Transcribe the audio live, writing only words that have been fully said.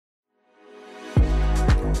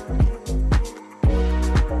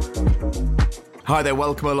Hi there,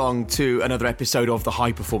 welcome along to another episode of the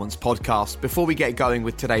High Performance Podcast. Before we get going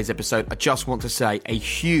with today's episode, I just want to say a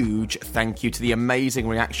huge thank you to the amazing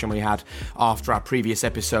reaction we had after our previous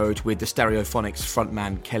episode with the Stereophonics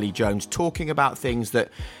frontman Kelly Jones, talking about things that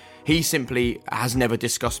he simply has never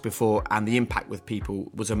discussed before, and the impact with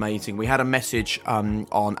people was amazing. We had a message on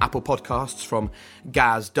Apple Podcasts from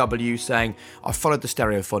Gaz W saying, "I followed the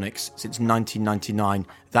Stereophonics since 1999.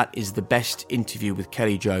 That is the best interview with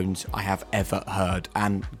Kelly Jones I have ever heard."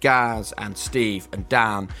 And Gaz and Steve and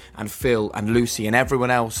Dan and Phil and Lucy and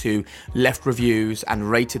everyone else who left reviews and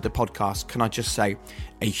rated the podcast, can I just say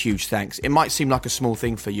a huge thanks. It might seem like a small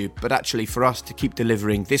thing for you, but actually for us to keep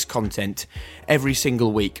delivering this content every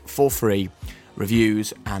single week for free,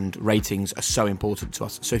 reviews and ratings are so important to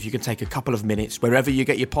us. So if you can take a couple of minutes, wherever you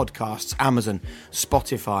get your podcasts, Amazon,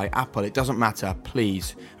 Spotify, Apple, it doesn't matter,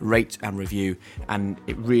 please rate and review, and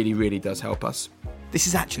it really, really does help us. This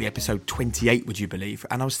is actually episode 28, would you believe?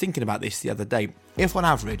 And I was thinking about this the other day. If on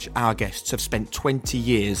average our guests have spent 20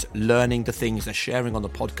 years learning the things they're sharing on the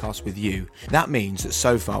podcast with you, that means that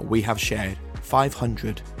so far we have shared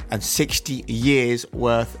 560 years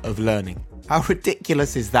worth of learning. How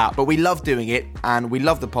ridiculous is that? But we love doing it, and we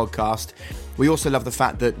love the podcast. We also love the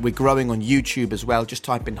fact that we're growing on YouTube as well. Just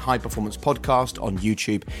type in High Performance Podcast on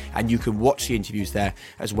YouTube and you can watch the interviews there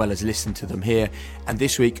as well as listen to them here. And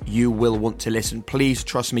this week you will want to listen. Please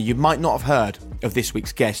trust me, you might not have heard of this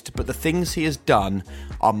week's guest, but the things he has done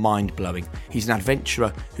are mind-blowing. He's an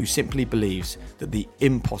adventurer who simply believes that the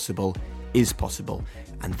impossible is possible.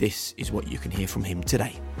 And this is what you can hear from him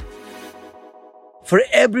today. For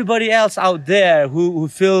everybody else out there who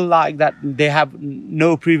feel like that they have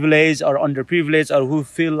no privilege or underprivileged, or who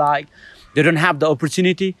feel like they don't have the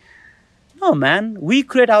opportunity, no, man, we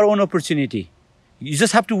create our own opportunity. You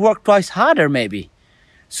just have to work twice harder, maybe.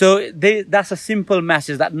 So that's a simple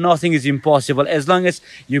message, that nothing is impossible as long as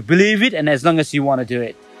you believe it and as long as you want to do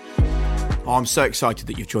it. I'm so excited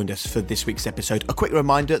that you've joined us for this week's episode. A quick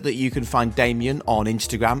reminder that you can find Damien on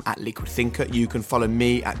Instagram at Liquid Thinker. You can follow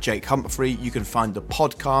me at Jake Humphrey. You can find the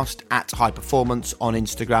podcast at High Performance on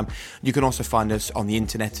Instagram. You can also find us on the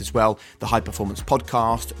internet as well. The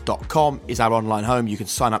highperformancepodcast.com is our online home. You can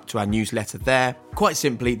sign up to our newsletter there. Quite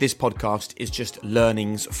simply, this podcast is just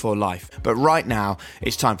learnings for life. But right now,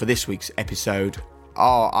 it's time for this week's episode.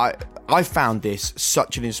 I found this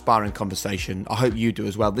such an inspiring conversation. I hope you do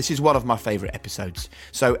as well. This is one of my favourite episodes.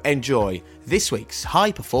 So enjoy this week's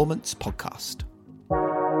High Performance Podcast.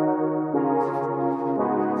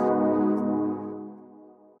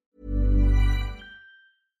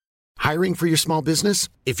 Hiring for your small business?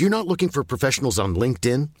 If you're not looking for professionals on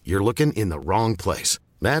LinkedIn, you're looking in the wrong place.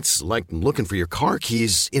 That's like looking for your car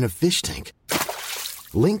keys in a fish tank.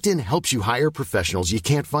 LinkedIn helps you hire professionals you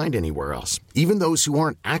can't find anywhere else, even those who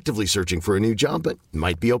aren't actively searching for a new job but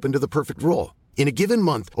might be open to the perfect role. In a given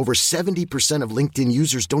month, over 70% of LinkedIn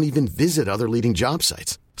users don't even visit other leading job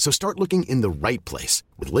sites. So start looking in the right place.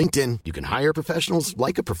 With LinkedIn, you can hire professionals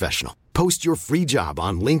like a professional. Post your free job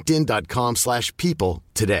on linkedin.com/people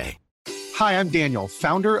today. Hi, I'm Daniel,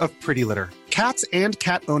 founder of Pretty Litter. Cats and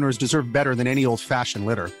cat owners deserve better than any old-fashioned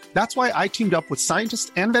litter. That's why I teamed up with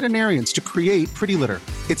scientists and veterinarians to create Pretty Litter.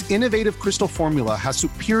 Its innovative crystal formula has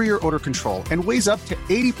superior odor control and weighs up to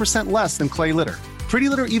 80% less than clay litter. Pretty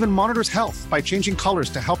Litter even monitors health by changing colors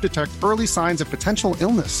to help detect early signs of potential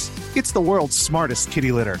illness. It's the world's smartest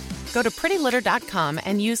kitty litter. Go to prettylitter.com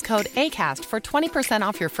and use code ACAST for 20%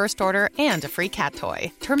 off your first order and a free cat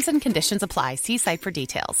toy. Terms and conditions apply. See site for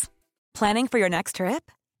details. Planning for your next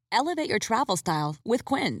trip? Elevate your travel style with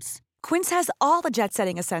Quince. Quince has all the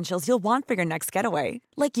jet-setting essentials you'll want for your next getaway,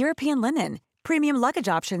 like European linen, premium luggage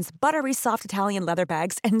options, buttery soft Italian leather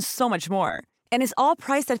bags, and so much more. And is all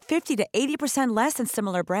priced at 50 to 80% less than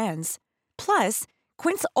similar brands. Plus,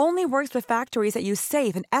 Quince only works with factories that use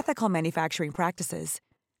safe and ethical manufacturing practices.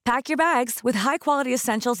 Pack your bags with high-quality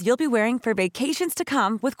essentials you'll be wearing for vacations to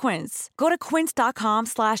come with Quince. Go to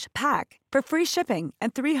quince.com/pack for free shipping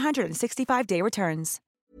and 365-day returns.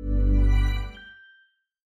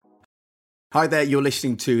 Hi there, you're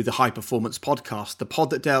listening to the High Performance Podcast, the pod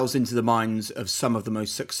that delves into the minds of some of the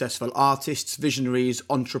most successful artists, visionaries,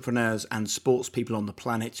 entrepreneurs and sports people on the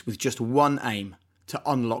planet, with just one aim: to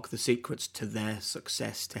unlock the secrets to their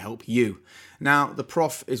success to help you. Now, the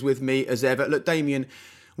prof is with me as ever. Look, Damien,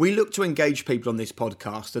 we look to engage people on this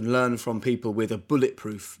podcast and learn from people with a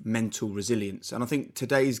bulletproof mental resilience. And I think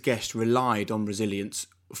today's guest relied on resilience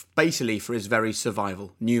basically for his very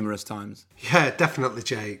survival numerous times. Yeah, definitely,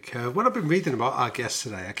 Jake. When I've been reading about our guest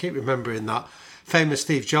today, I keep remembering that famous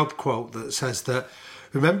Steve Jobs quote that says that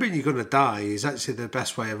remembering you're going to die is actually the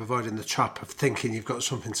best way of avoiding the trap of thinking you've got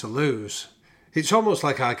something to lose. It's almost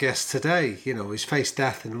like our guest today. You know, he's faced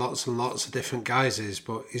death in lots and lots of different guises,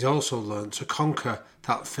 but he's also learned to conquer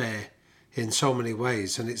that fear in so many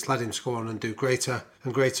ways, and it's led him to go on and do greater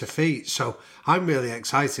and greater feats. So I'm really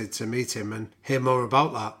excited to meet him and hear more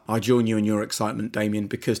about that. I join you in your excitement, Damien,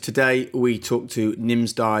 because today we talk to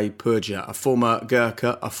Nims Purja, a former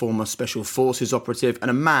Gurkha, a former Special Forces operative, and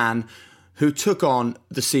a man who took on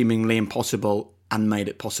the seemingly impossible and made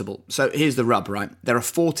it possible. So here's the rub, right? There are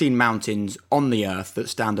 14 mountains on the earth that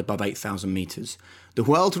stand above 8,000 metres. The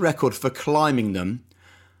world record for climbing them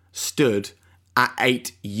stood at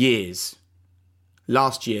 8 years.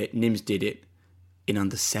 Last year, Nims did it in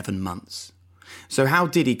under 7 months. So how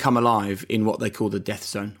did he come alive in what they call the death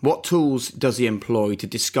zone? What tools does he employ to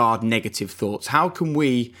discard negative thoughts? How can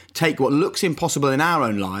we take what looks impossible in our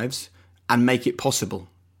own lives and make it possible?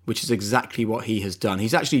 Which is exactly what he has done.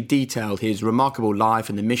 He's actually detailed his remarkable life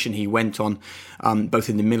and the mission he went on, both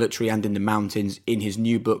in the military and in the mountains, in his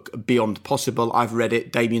new book, Beyond Possible. I've read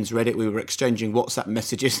it. Damien's read it. We were exchanging WhatsApp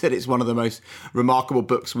messages that it's one of the most remarkable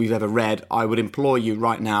books we've ever read. I would implore you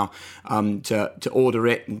right now to order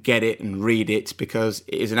it and get it and read it, because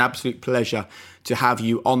it is an absolute pleasure to have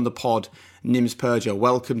you on the pod. Nims Purja,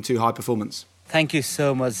 welcome to High Performance. Thank you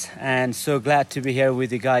so much, and so glad to be here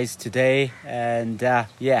with you guys today. And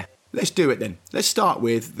Let's do it then. Let's start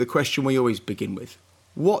with the question we always begin with.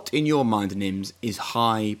 What, in your mind, Nims, is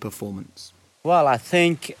high performance? Well, I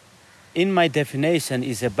think in my definition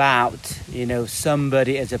is about,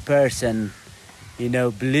 somebody as a person,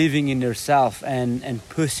 believing in yourself and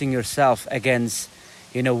pushing yourself against,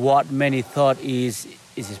 what many thought is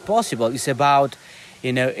possible. It's about,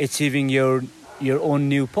 achieving your own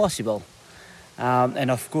new possible. And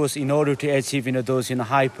of course, in order to achieve, those,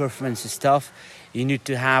 high performance stuff, you need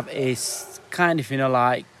to have a kind of,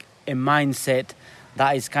 like a mindset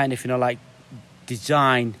that is kind of, like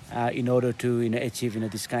designed in order to, achieve,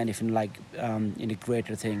 this kind of,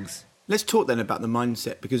 greater things. Let's talk then about the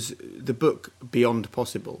mindset, because the book Beyond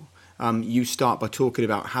Possible, you start by talking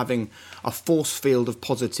about having a force field of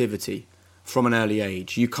positivity from an early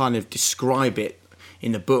age. You kind of describe it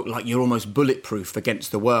in the book like you're almost bulletproof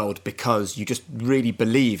against the world because you just really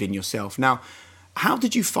believe in yourself. Now, how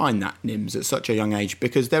did you find that, Nims, at such a young age?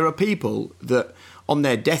 Because there are people that on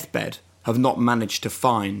their deathbed have not managed to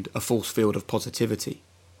find a force field of positivity.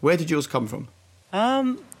 Where did yours come from?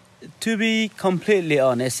 To be completely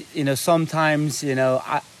honest, sometimes,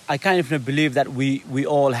 I kind of believe that we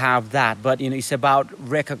all have that, but, it's about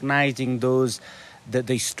recognizing those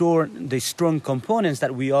the strong components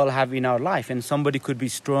that we all have in our life. And somebody could be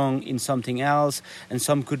strong in something else, and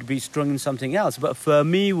some could be strong in something else. But for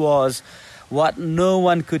me was, what no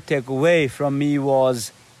one could take away from me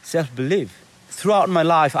was self-belief. Throughout my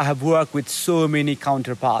life, I have worked with so many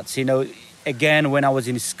counterparts. Again, when I was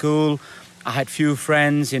in school, I had few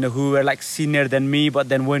friends, who were like senior than me. But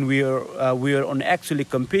then when we were on actually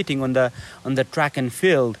competing on the track and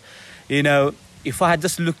field, if I had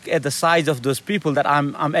just looked at the size of those people that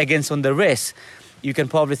I'm against on the race, you can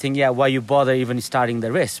probably think, why you bother even starting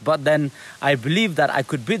the race? But then I believed that I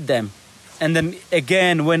could beat them. And then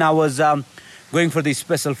again, when I was going for the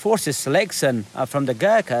Special Forces selection from the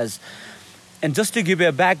Gurkhas, and just to give you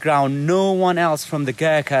a background, no one else from the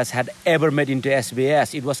Gurkhas had ever made into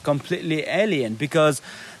SBS. It was completely alien, because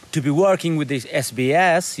to be working with this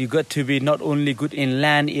SBS, you got to be not only good in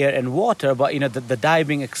land, air and water, but the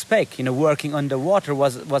diving aspect, working underwater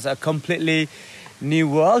was a completely new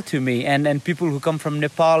world to me. And people who come from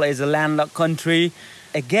Nepal as a landlocked country,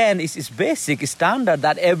 again, it's basic, it's standard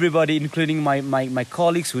that everybody, including my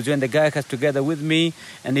colleagues who joined the Gurkhas together with me,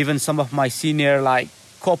 and even some of my senior like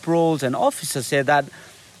corporals and officers, say that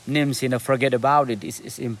Nims, forget about it,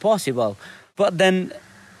 it's impossible. But then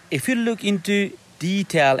if you look into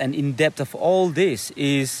detail and in depth of all this,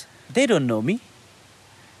 is they don't know me.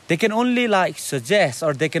 They can only suggest,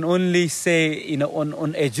 or they can only say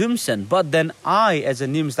on assumption. But then I as a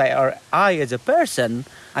Nims, or I as a person,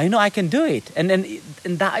 I know I can do it, and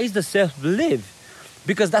that is the self-belief,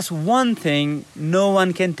 because that's one thing no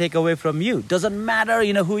one can take away from you. Doesn't matter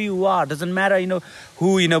who you are, doesn't matter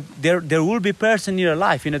who there will be person in your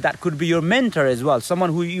life that could be your mentor as well,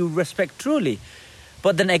 someone who you respect truly.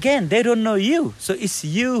 But then again, they don't know you. So it's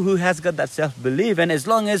you who has got that self-belief. And as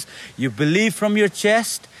long as you believe from your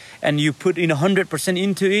chest and you put 100%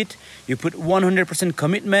 into it, you put 100%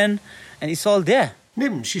 commitment, and it's all there.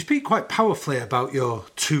 Nims, you speak quite powerfully about your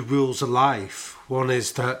 2 rules of life. One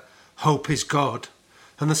is that hope is God.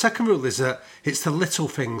 And the second rule is that it's the little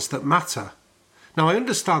things that matter. Now, I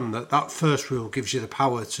understand that first rule gives you the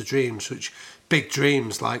power to dream such big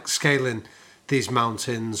dreams like scaling these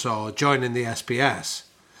mountains or joining the SBS.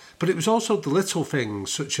 But it was also the little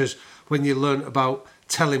things, such as when you learnt about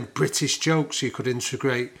telling British jokes you could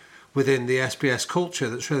integrate within the SBS culture.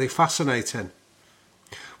 That's really fascinating.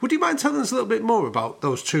 Would you mind telling us a little bit more about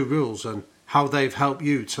those 2 rules and how they've helped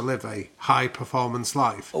you to live a high-performance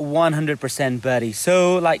life? 100%, buddy.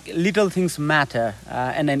 So, like, little things matter,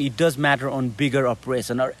 and then it does matter on bigger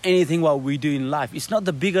operation or anything what we do in life. It's not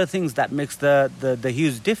the bigger things that makes the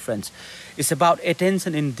huge difference. It's about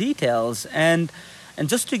attention in details. And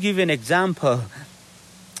just to give you an example,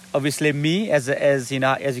 obviously me, as you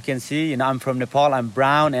know, as you can see, you know, I'm from Nepal, I'm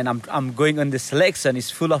brown, and I'm going on this selection.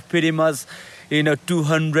 It's full of pretty much,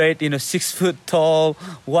 200, 6 foot tall,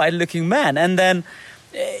 wide looking man. And then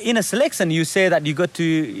in a selection, you say that you got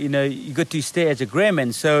to stay as a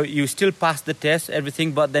greyman. So you still pass the test,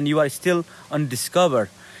 everything, but then you are still undiscovered.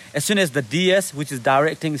 As soon as the DS, which is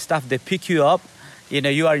directing stuff, they pick you up,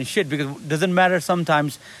 you are in shit, because it doesn't matter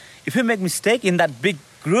sometimes. If you make mistake in that big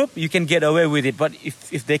group, you can get away with it. But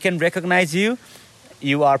if they can recognize you,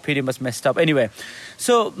 you are pretty much messed up. Anyway,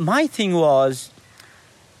 so my thing was,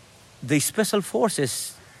 the special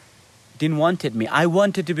forces didn't wanted me. I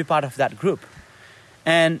wanted to be part of that group,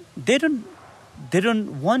 and they don't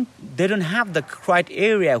have the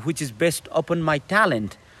criteria which is based upon my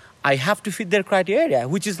talent. I have to fit their criteria,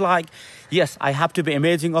 which is like, yes, I have to be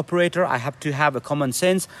amazing operator. I have to have a common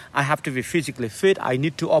sense. I have to be physically fit. I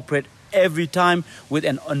need to operate every time with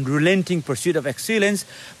an unrelenting pursuit of excellence.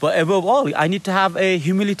 But above all, I need to have a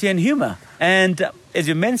humility and humor. And as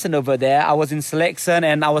you mentioned over there, I was in selection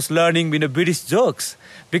and I was learning, British jokes,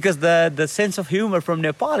 because the sense of humor from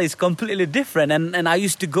Nepal is completely different. And I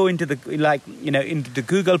used to go into into the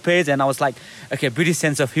Google page, and I was like, okay, British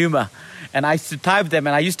sense of humor. And I used to type them,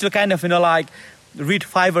 and I used to kind of, read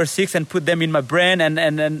 5 or 6 and put them in my brain.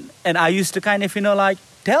 And I used to kind of,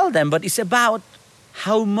 tell them, but it's about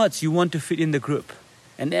how much you want to fit in the group.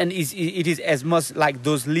 And it is as much like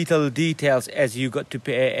those little details as you got to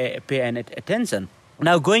pay attention.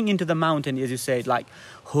 Now, going into the mountain, as you said, like,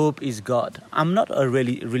 hope is God. I'm not a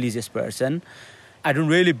really religious person. I don't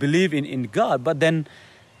really believe in God. But then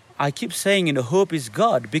I keep saying, hope is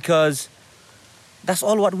God, because that's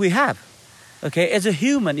all what we have. Okay, as a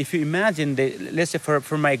human, if you imagine, let's say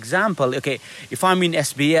for my example, okay, if I'm in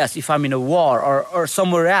SBS, if I'm in a war or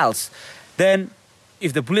somewhere else, then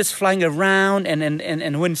if the bullets flying around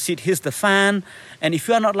and when shit hits the fan, and if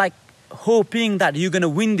you are not like hoping that you're going to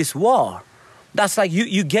win this war, that's like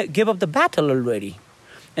you give up the battle already.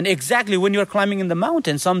 And exactly when you're climbing in the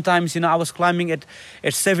mountain, sometimes, I was climbing at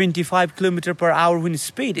 75 kilometers per hour wind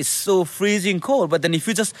speed. It's so freezing cold. But then if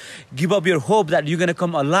you just give up your hope that you're going to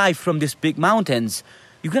come alive from these big mountains,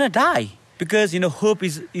 you're going to die. Because, hope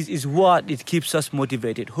is what it keeps us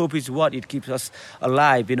motivated. Hope is what it keeps us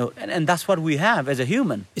alive, and that's what we have as a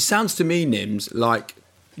human. It sounds to me, Nims, like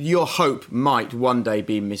your hope might one day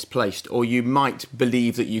be misplaced, or you might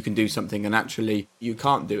believe that you can do something and actually you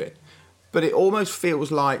can't do it. But it almost feels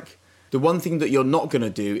like the one thing that you're not going to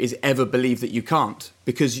do is ever believe that you can't,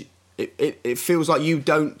 because it feels like you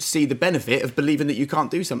don't see the benefit of believing that you can't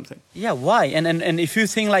do something. Yeah, why? And if you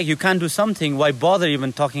think like you can't do something, why bother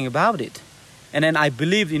even talking about it? And then I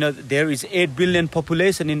believe, there is 8 billion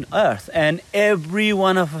population in Earth, and every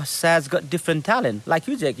one of us has got different talent. Like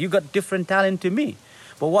you, Jake, you got different talent to me.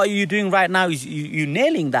 But what you're doing right now is you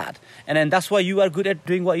nailing that. And then that's why you are good at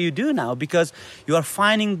doing what you do now, because you are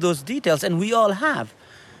finding those details, and we all have.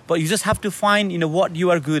 But you just have to find, what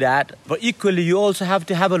you are good at. But equally, you also have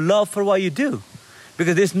to have a love for what you do.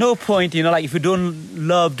 Because there's no point, like if you don't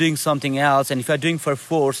love doing something else, and if you're doing for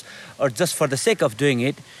force or just for the sake of doing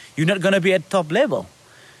it, you're not going to be at top level.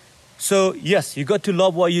 So, yes, you got to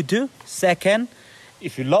love what you do. Second,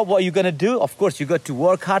 if you love what you're going to do, of course, you got to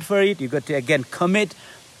work hard for it. You got to, again, commit.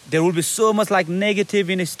 There will be so much like negative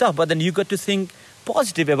in stuff, but then you got to think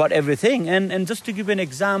positive about everything. And just to give you an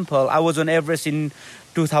example, I was on Everest in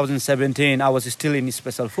 2017. I was still in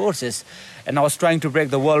Special Forces, and I was trying to break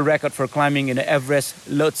the world record for climbing in Everest,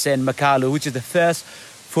 Lhotse, and Makalu, which is the 1st,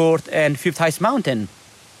 4th, and 5th highest mountain.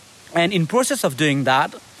 And in process of doing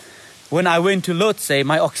that, when I went to Lhotse,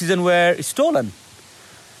 my oxygen were stolen.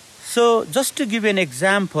 So just to give you an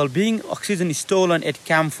example, being oxygen stolen at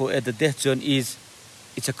Camphor at the death zone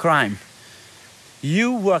it's a crime.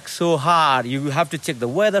 You work so hard. You have to check the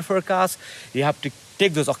weather forecast. You have to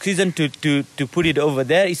take those oxygen to put it over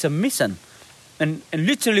there. It's a mission. And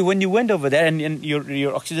literally when you went over there and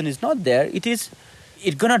your oxygen is not there, it's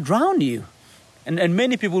gonna drown you. And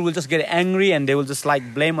many people will just get angry and they will just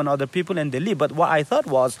like blame on other people and they leave. But what I thought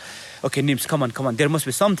was, okay, Nims, come on, there must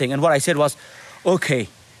be something. And what I said was, okay,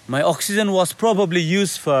 my oxygen was probably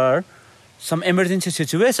used for some emergency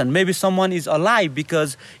situation. Maybe someone is alive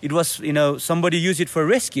because it was, somebody used it for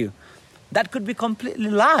rescue. That could be completely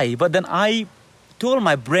lie. But then I told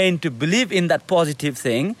my brain to believe in that positive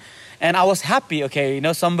thing. And I was happy,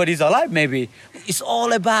 somebody's alive maybe. It's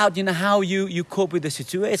all about, how you cope with the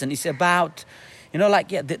situation. It's about,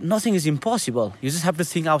 nothing is impossible. You just have to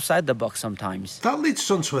think outside the box sometimes. That leads us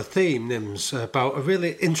on to a theme, Nims, about a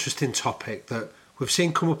really interesting topic that we've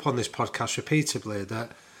seen come up on this podcast repeatedly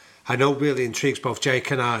that I know really intrigues both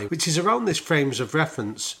Jake and I, which is around this frames of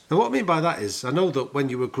reference. And what I mean by that is, I know that when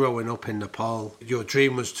you were growing up in Nepal, your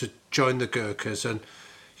dream was to join the Gurkhas, and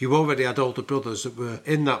you already had older brothers that were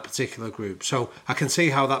in that particular group. So I can see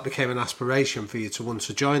how that became an aspiration for you to want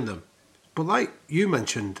to join them. But like you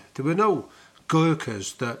mentioned, there were no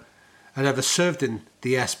Gurkhas that had ever served in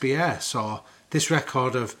the SBS or this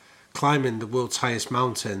record of climbing the world's highest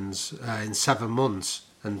mountains in 7 months,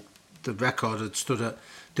 and the record had stood at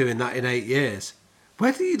doing that in 8 years.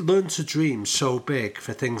 Where do you learn to dream so big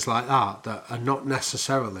for things like that are not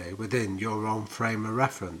necessarily within your own frame of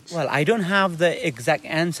reference? Well, I don't have the exact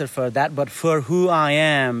answer for that, but for who I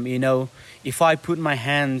am, if I put my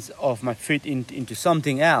hands off my feet into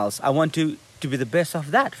something else, I want to be the best of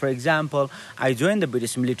that. For example, I joined the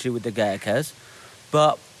British military with the Gurkhas,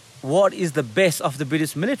 but what is the best of the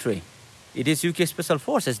British military? It is UK Special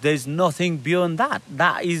Forces. There is nothing beyond that.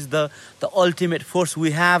 That is the ultimate force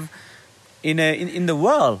we have in the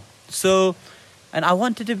world. So, and I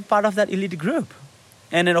wanted to be part of that elite group.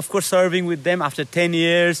 And then, of course, serving with them after 10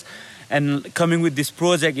 years and coming with this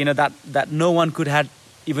project, that no one could have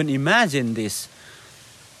even imagined this.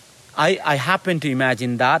 I happened to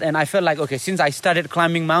imagine that, and I felt like, okay, since I started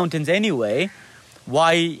climbing mountains anyway,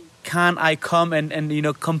 why can't I come and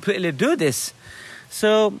completely do this?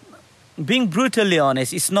 So, being brutally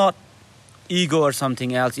honest, it's not ego or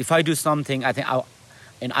something else. If I do something, I think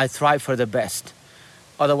I thrive for the best.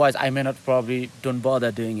 Otherwise, I may not don't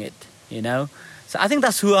bother doing it, So I think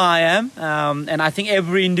that's who I am. And I think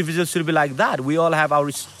every individual should be like that. We all have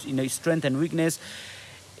our, strength and weakness.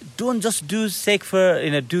 Don't just do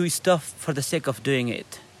stuff for the sake of doing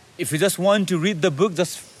it. If you just want to read the book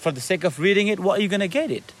just for the sake of reading it, what are you going to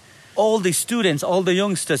get it? All the students, all the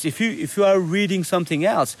youngsters, if you are reading something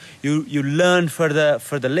else, you learn for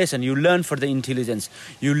the lesson, you learn for the intelligence,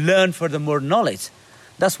 you learn for the more knowledge.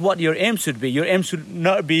 That's what your aim should be. Your aim should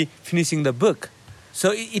not be finishing the book.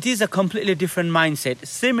 So it is a completely different mindset.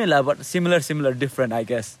 Similar, but similar, different, I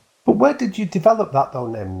guess. But where did you develop that though,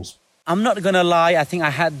 Nims? I'm not gonna lie. I think I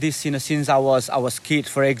had this, since I was kid.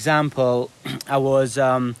 For example, I was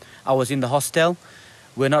in the hostel.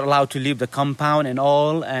 We're not allowed to leave the compound and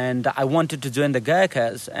all. And I wanted to join the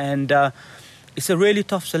Gurkhas. And it's a really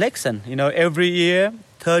tough selection. Every year,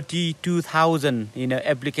 32,000,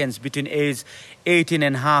 applicants between age 18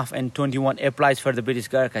 and a half and 21 applies for the British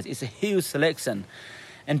Gurkhas. It's a huge selection.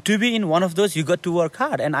 And to be in one of those, you got to work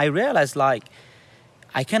hard. And I realized,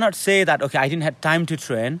 I cannot say that, okay, I didn't have time to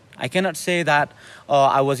train. I cannot say that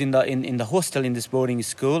I was in the hostel in this boarding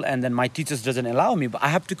school and then my teachers doesn't allow me. But I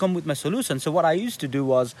have to come with my solution. So what I used to do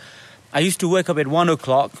was, I used to wake up at 1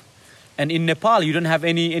 o'clock. And in Nepal, you don't have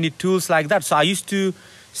any tools like that. So I used to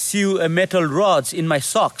sew metal rods in my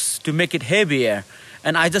socks to make it heavier.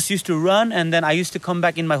 And I just used to run, and then I used to come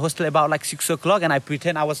back in my hostel about 6 o'clock, and I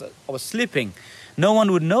pretend I was sleeping. No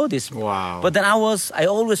one would know this. Wow. But then I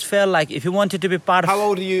always felt like if you wanted to be part of... How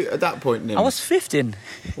old are you at that point, Nims? I was 15.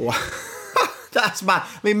 Wow. That's mad.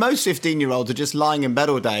 I mean, most 15-year-olds are just lying in bed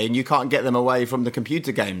all day and you can't get them away from the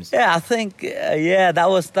computer games. Yeah, I think,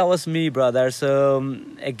 that was me, brother. So,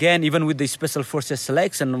 again, even with the Special Forces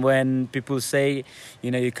selection, when people say,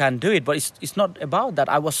 you can't do it, but it's not about that.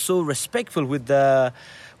 I was so respectful with the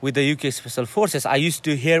UK Special Forces. I used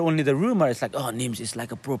to hear only the rumor. It's like, oh, Nims is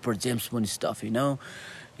like a proper James Bond stuff,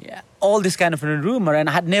 Yeah, all this kind of a rumor. And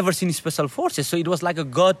I had never seen Special Forces, so it was like a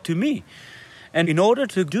god to me. And in order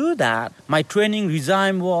to do that, my training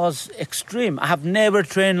regime was extreme. I have never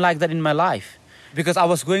trained like that in my life because I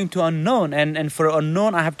was going to unknown. And for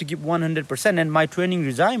unknown, I have to give 100%. And my training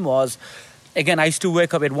regime was, again, I used to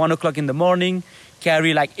wake up at 1 o'clock in the morning,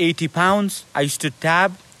 carry 80 pounds. I used to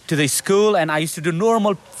tab to the school and I used to do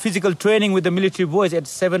normal physical training with the military boys at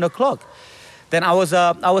 7 o'clock. Then I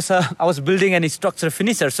was building an structure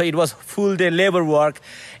finisher. So it was full day labor work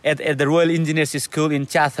at the Royal Engineers School in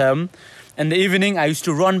Chatham. In the evening, I used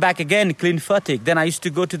to run back again, clean fatigue. Then I used to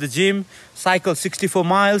go to the gym, cycle 64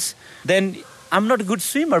 miles. Then I'm not a good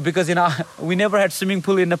swimmer because, we never had swimming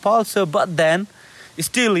pool in Nepal. So, but then,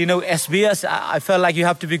 still, SBS, I felt like you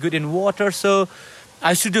have to be good in water. So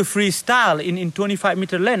I used to do freestyle in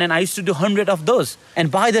 25-meter lane, and I used to do 100 of those. And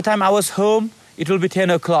by the time I was home, it will be 10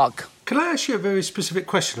 o'clock. Can I ask you a very specific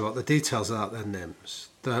question about the details of that then, Nims?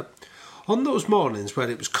 That on those mornings when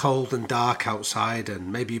it was cold and dark outside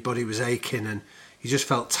and maybe your body was aching and you just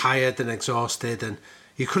felt tired and exhausted and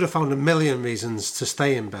you could have found a million reasons to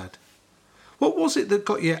stay in bed, what was it that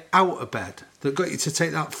got you out of bed, that got you to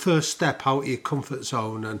take that first step out of your comfort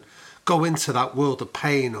zone and go into that world of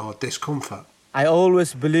pain or discomfort? I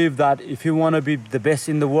always believe that if you want to be the best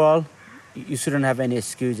in the world, you shouldn't have any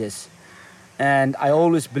excuses. And I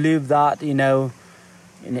always believe that,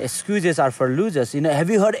 excuses are for losers. Have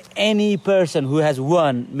you heard any person who has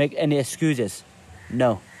won make any excuses?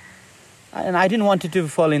 No. And I didn't want to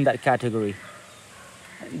fall in that category.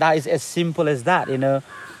 That is as simple as that,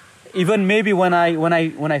 Even maybe when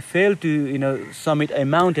I fail to, summit a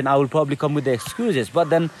mountain, I will probably come with the excuses.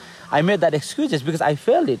 But then I made that excuses because I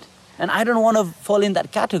failed it. And I don't want to fall in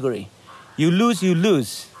that category. You lose, you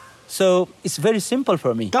lose. So it's very simple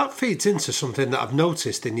for me. That feeds into something that I've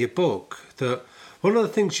noticed in your book, that one of the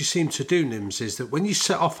things you seem to do, Nims, is that when you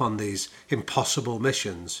set off on these impossible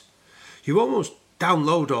missions, you almost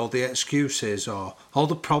download all the excuses or all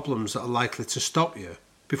the problems that are likely to stop you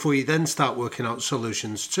before you then start working out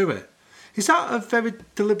solutions to it. Is that a very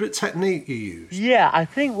deliberate technique you use? Yeah, I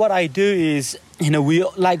think what I do is,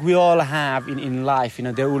 we all have in life,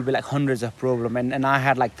 there will be like hundreds of problems. And I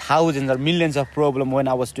had like thousands or millions of problems when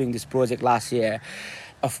I was doing this project last year.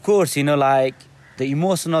 Of course, like the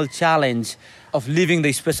emotional challenge of leaving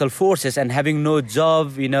the special forces and having no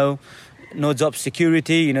job, no job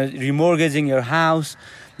security, remortgaging your house.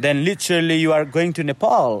 Then literally you are going to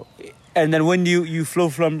Nepal. And then when you flew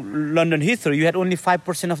from London Heathrow, you had only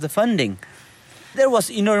 5% of the funding. There was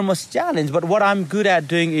enormous challenge. But what I'm good at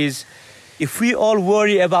doing is, if we all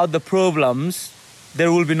worry about the problems,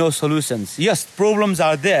 there will be no solutions. Yes, problems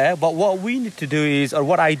are there, but what we need to do is, or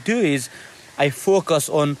what I do is, I focus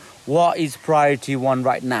on what is priority one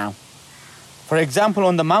right now. For example,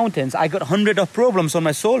 on the mountains, I got hundreds of problems on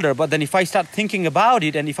my shoulder, but then if I start thinking about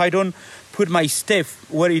it and if I don't put my step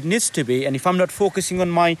where it needs to be, and if I'm not focusing on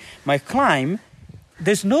my climb,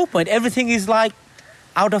 there's no point. Everything is like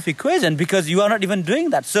out of equation because you are not even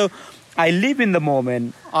doing that. So I live in the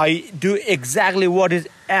moment. I do exactly what is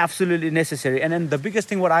absolutely necessary. And then the biggest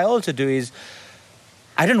thing what I also do is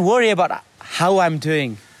I don't worry about how I'm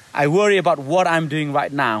doing. I worry about what I'm doing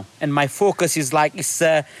right now. And my focus is like, it's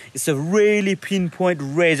a really pinpoint,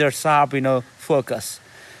 razor sharp, focus.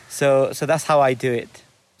 So that's how I do it.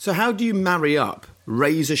 So how do you marry up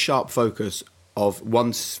razor sharp focus of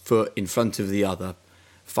one foot in front of the other,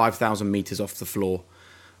 5,000 meters off the floor,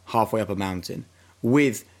 halfway up a mountain,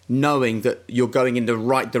 with knowing that you're going in the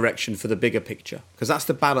right direction for the bigger picture? Because that's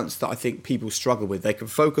the balance that I think people struggle with. They can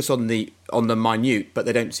focus on the minute, but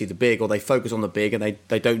they don't see the big, or they focus on the big and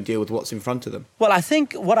they don't deal with what's in front of them. Well, I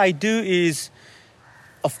think what I do is,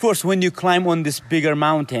 of course, when you climb on these bigger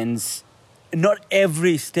mountains, not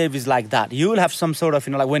every step is like that. You will have some sort of,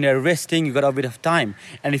 like when you're resting, you got a bit of time.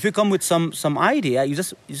 And if you come with some idea, you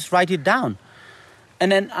just write it down.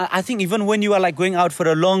 And then I think even when you are like going out for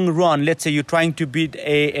a long run, let's say you're trying to beat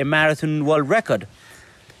a marathon world record,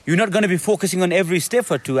 you're not going to be focusing on every step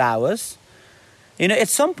for 2 hours. At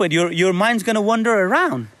some point your mind's going to wander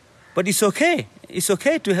around, but it's okay. It's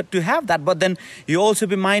okay to have that. But then you also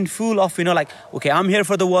be mindful of, okay, I'm here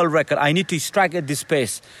for the world record. I need to strike at this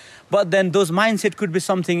pace. But then those mindset could be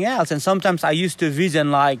something else. And sometimes I used to vision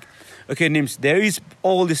like, okay, Nims, there is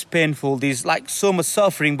all this painful, this like so much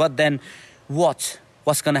suffering, but then what's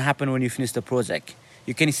going to happen when you finish the project?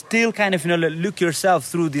 You can still kind of, look yourself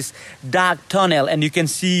through this dark tunnel and you can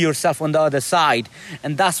see yourself on the other side.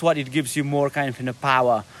 And that's what it gives you more kind of,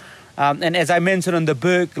 power. And as I mentioned in the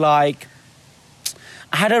book, like,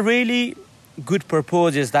 I had a really good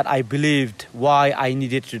purposes that I believed why I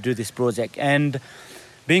needed to do this project. And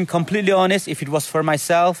being completely honest, if it was for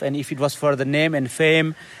myself and if it was for the name and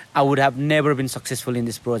fame, I would have never been successful in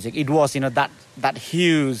this project. It was, that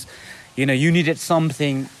huge, you needed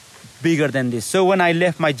something bigger than this. So when I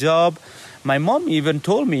left my job, my mom even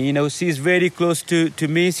told me, she's very close to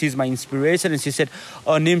me. She's my inspiration. And she said,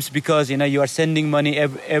 oh, Nims, because, you are sending money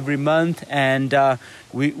every month and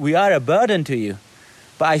we are a burden to you.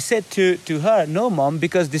 But I said to her, no, Mom,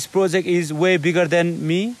 because this project is way bigger than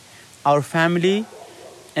me, our family,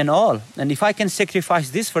 and all. And if I can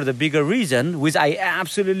sacrifice this for the bigger reason, which I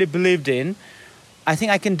absolutely believed in, I think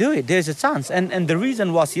I can do it. There's a chance. And the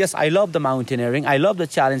reason was, yes, I love the mountaineering. I love the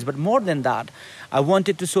challenge. But more than that, I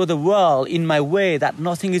wanted to show the world in my way that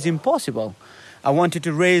nothing is impossible. I wanted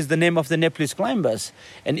to raise the name of the Nepalese climbers.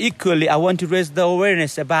 And equally, I want to raise the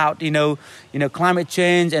awareness about, climate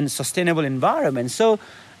change and sustainable environment. So,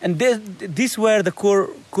 and these were the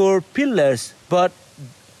core pillars. But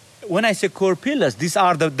when I say core pillars, these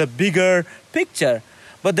are the bigger picture.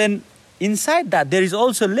 But then inside that, there is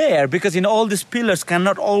also layer, because all these pillars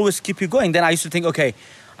cannot always keep you going. Then I used to think, okay,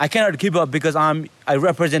 I cannot give up because I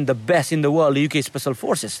represent the best in the world, the UK Special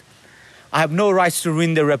Forces. I have no rights to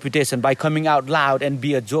ruin their reputation by coming out loud and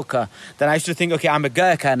be a joker. Then I used to think, okay, I'm a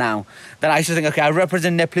Gurkha now. Then I used to think, okay, I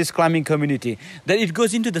represent Nepalese climbing community. Then it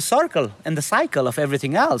goes into the circle and the cycle of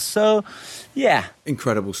everything else. So, yeah.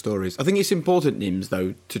 Incredible stories. I think it's important, Nims,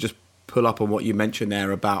 though, to just pull up on what you mentioned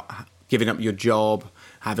there about giving up your job,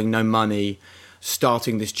 having no money,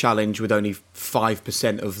 starting this challenge with only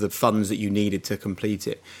 5% of the funds that you needed to complete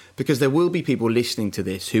it. Because there will be people listening to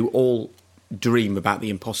this who all dream about the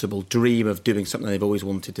impossible, dream of doing something they've always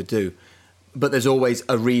wanted to do. But there's always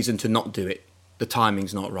a reason to not do it. The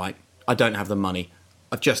timing's not right. I don't have the money.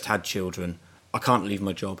 I've just had children. I can't leave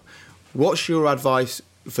my job. What's your advice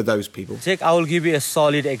for those people? Jake, I will give you a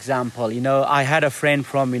solid example. I had a friend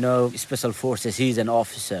from, Special Forces. He's an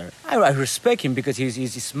officer. I respect him because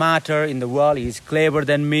he's smarter in the world. He's clever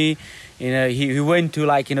than me. He went to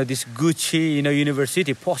this Gucci,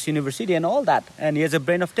 university, post university and all that. And he has a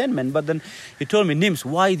brain of 10 men. But then he told me, Nims,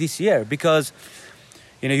 why this year? Because,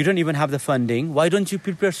 you don't even have the funding. Why don't you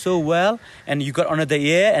prepare so well? And you got another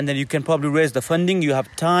year and then you can probably raise the funding. You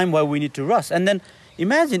have time. Why we need to rush? And then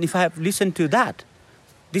imagine if I have listened to that.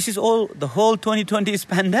 This is the whole 2020 is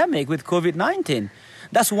pandemic with COVID-19.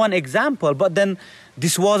 That's one example. But then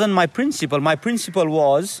this wasn't my principle. My principle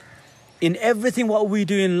was, in everything what we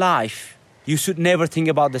do in life, you should never think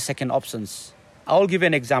about the second options. I'll give you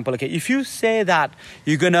an example. Okay, if you say that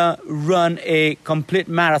you're going to run a complete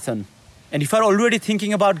marathon, and if you're already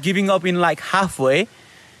thinking about giving up in halfway,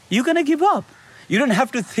 you're going to give up. You don't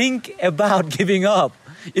have to think about giving up.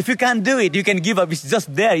 If you can't do it, you can give up. It's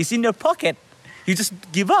just there. It's in your pocket. You just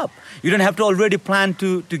give up. You don't have to already plan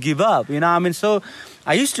to give up. So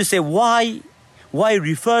I used to say, why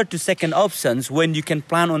refer to second options when you can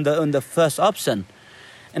plan on the first option?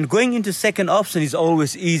 And going into second option is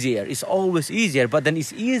always easier. It's always easier. But then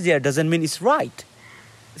it's easier doesn't mean it's right.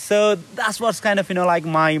 So that's what's kind of,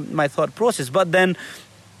 my thought process. But then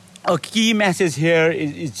a key message here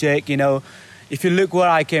is Jake, if you look where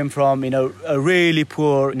I came from, a really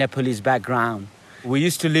poor Nepalese background. We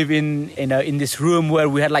used to live in this room where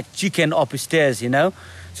we had chicken upstairs,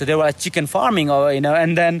 So there were chicken farming,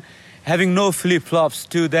 and then having no flip-flops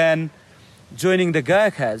to then joining the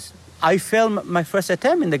Gurkhas. I failed my first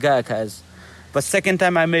attempt in the Gurkhas, but second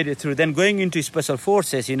time I made it through. Then going into Special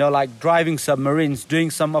Forces, driving submarines,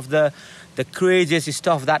 doing some of the craziest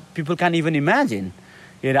stuff that people can't even imagine.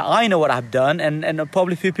 I know what I've done, and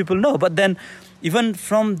probably few people know, but then even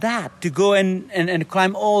from that, to go and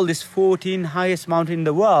climb all this 14 highest mountain in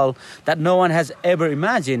the world that no one has ever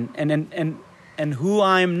imagined, and who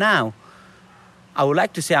I am now, I would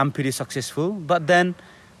like to say I'm pretty successful. But then,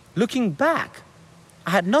 looking back, I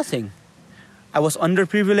had nothing. I was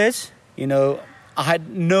underprivileged, I had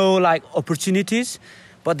no opportunities,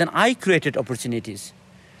 but then I created opportunities.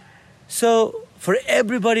 So for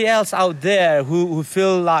everybody else out there who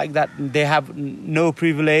feel like that they have no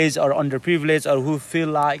privilege or underprivileged, or who feel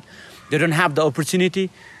like they don't have the opportunity,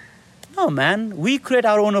 no, man, we create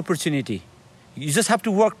our own opportunity. You just have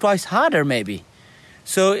to work twice harder, maybe.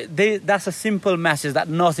 So that's a simple message, that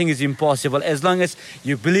nothing is impossible as long as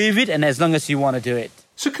you believe it and as long as you want to do it.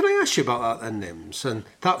 So can I ask you about that then, Nims, and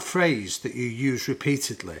that phrase that you use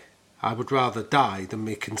repeatedly, I would rather die than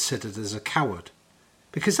be considered as a coward?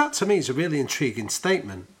 Because that to me is a really intriguing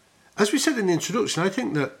statement. As we said in the introduction, I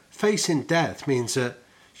think that facing death means that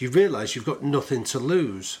you realise you've got nothing to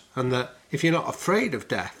lose, and that if you're not afraid of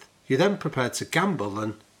death, you're then prepared to gamble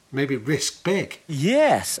and maybe risk big.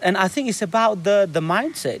 Yes, and I think it's about the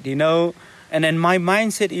mindset, and then my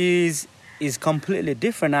mindset is completely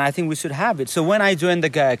different, and I think we should have it. So when I joined the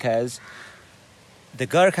Gurkhas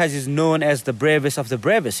is known as the bravest of the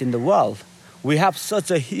bravest in the world. We have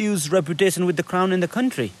such a huge reputation with the crown in the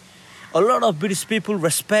country. A lot of British people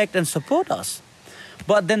respect and support us.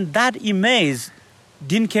 But then that image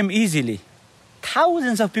didn't come easily.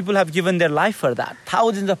 Thousands of people have given their life for that.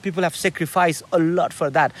 Thousands of people have sacrificed a lot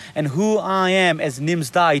for that. And who I am as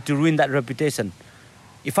Nims Dai to ruin that reputation.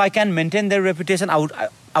 If I can maintain their reputation,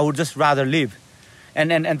 I would just rather live.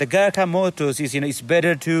 And the Gurkha motto is, it's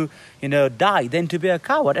better to, die than to be a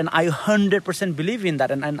coward. And I 100% believe in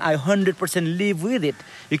that. And I 100% live with it.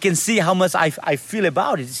 You can see how much I feel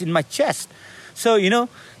about it. It's in my chest. So,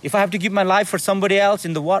 if I have to give my life for somebody else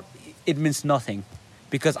in the world, it means nothing.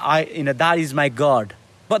 Because that is my God.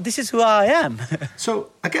 But this is who I am.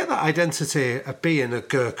 So I get that identity of being a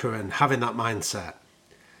Gurkha and having that mindset.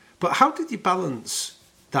 But how did you balance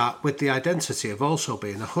that with the identity of also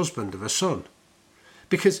being a husband of a son.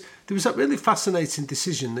 Because there was that really fascinating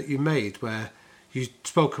decision that you made where you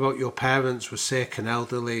spoke about your parents were sick and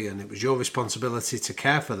elderly and it was your responsibility to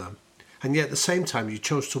care for them. And yet at the same time you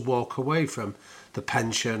chose to walk away from the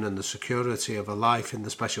pension and the security of a life in the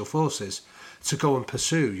Special Forces to go and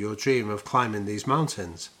pursue your dream of climbing these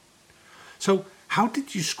mountains. So how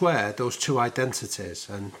did you square those two identities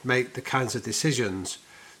and make the kinds of decisions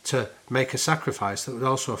to make a sacrifice that would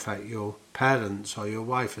also affect your parents or your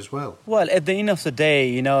wife as well? Well, at the end of the day,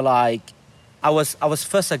 you know, like I was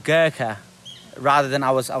first a Gurkha rather than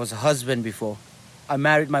I was a husband before. I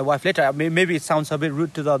married my wife later. I mean, maybe it sounds a bit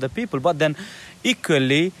rude to the other people, but then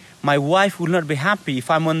equally, my wife will not be happy if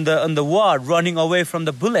I'm on the ward running away from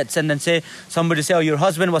the bullets and then somebody say, oh, your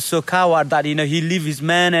husband was so coward that, you know, he leave his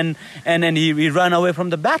man and then he ran away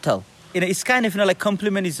from the battle. You know, it's kind of, you know, like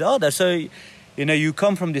compliment each other. So, you know, you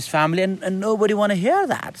come from this family and nobody want to hear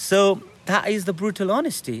that. So that is the brutal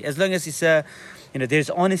honesty. As long as it's you know,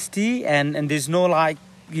 there's honesty and there's no like,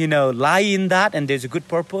 you know, lie in that and there's a good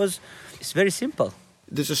purpose. It's very simple.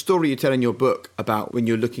 There's a story you tell in your book about when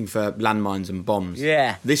you're looking for landmines and bombs.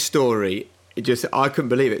 Yeah. This story, I couldn't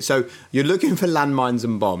believe it. So you're looking for landmines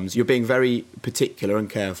and bombs. You're being very particular and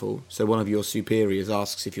careful. So one of your superiors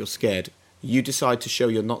asks if you're scared. You decide to show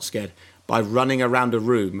you're not scared by running around a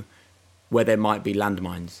room where there might be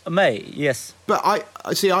landmines. Mate, yes. But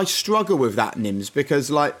I struggle with that, Nims,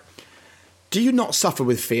 because, like, do you not suffer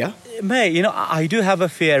with fear? Mate, you know, I do have a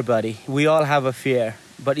fear, buddy. We all have a fear,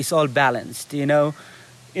 but it's all balanced, you know.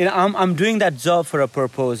 You know, I'm doing that job for a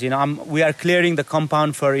purpose. You know, we are clearing the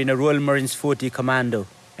compound for, you know, Royal Marines 40 Commando.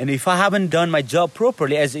 And if I haven't done my job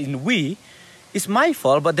properly, as in it's my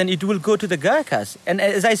fault, but then it will go to the Gurkhas. And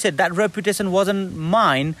as I said, that reputation wasn't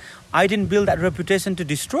mine. I didn't build that reputation to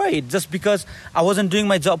destroy it just because I wasn't doing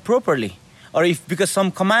my job properly. Or because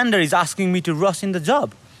some commander is asking me to rush in the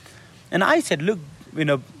job. And I said, look, you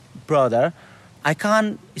know, brother, I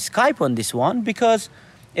can't Skype on this one because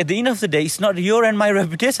at the end of the day, it's not your and my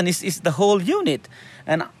reputation, it's the whole unit.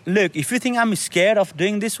 And look, if you think I'm scared of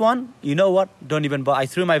doing this one, you know what? Don't even bother. I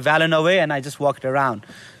threw my Valiant away and I just walked around.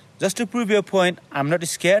 Just to prove your point, I'm not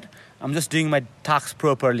scared. I'm just doing my tasks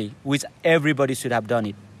properly, which everybody should have done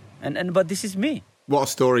it. But this is me. What a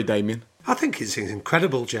story, Damien. I think it's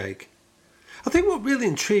incredible, Jake. I think what really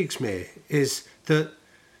intrigues me is that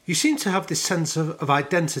you seem to have this sense of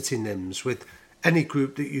identity, Nims, with any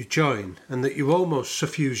group that you join, and that you almost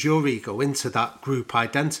suffuse your ego into that group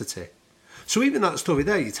identity. So even that story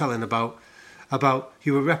there you're telling about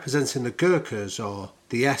you were representing the Gurkhas or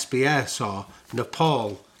the SBS or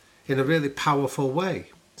Nepal in a really powerful way.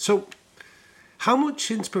 So how much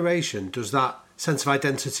inspiration does that sense of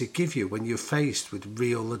identity give you when you're faced with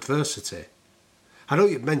real adversity? I know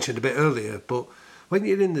you mentioned a bit earlier, but when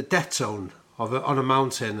you're in the death zone on a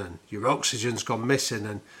mountain and your oxygen's gone missing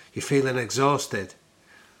and you're feeling exhausted,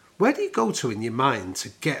 where do you go to in your mind to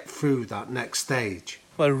get through that next stage?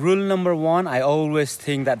 Well, rule number one, I always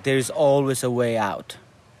think that there is always a way out.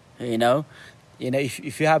 You know,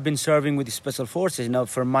 if you have been serving with the Special Forces, you know,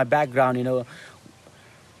 from my background, you know,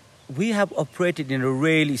 we have operated in a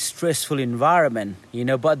really stressful environment, you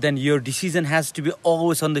know, but then your decision has to be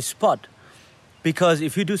always on the spot. Because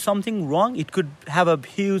if you do something wrong, it could have a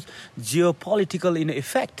huge geopolitical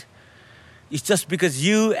effect. It's just because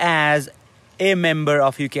you as a member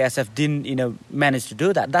of UKSF didn't, you know, manage to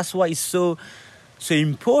do that. That's why it's so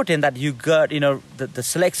important that you got, you know, the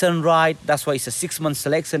selection right. That's why it's a 6-month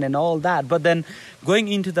selection and all that. But then going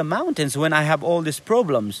into the mountains when I have all these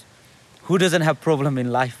problems, who doesn't have problem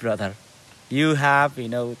in life, brother? You have, you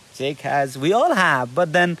know, Jake has, we all have.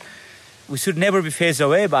 But then we should never be phased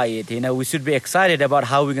away by it, you know. We should be excited about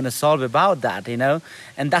how we're going to solve about that, you know.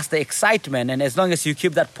 And that's the excitement. And as long as you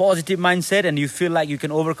keep that positive mindset and you feel like you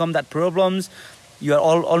can overcome that problems, you are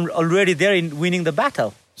already there in winning the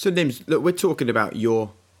battle. So, Nims, look, we're talking about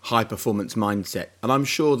your high-performance mindset. And I'm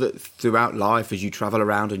sure that throughout life, as you travel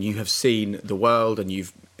around and you have seen the world and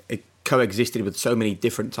you've coexisted with so many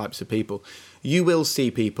different types of people, you will see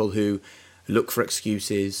people who look for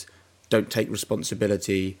excuses, don't take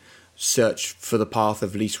responsibility, search for the path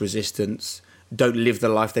of least resistance, don't live the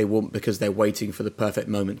life they want because they're waiting for the perfect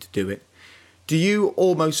moment to do it. Do you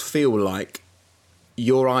almost feel like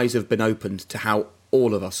your eyes have been opened to how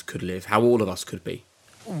all of us could live, how all of us could be?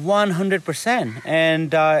 100%.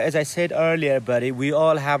 And as I said earlier, buddy, we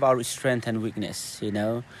all have our strength and weakness, you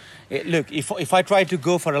know. Look, if I try to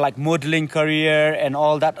go for a modeling career and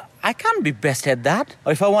all that, I can't be best at that.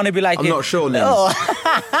 Or if I want to be like... I'm not sure, Nims.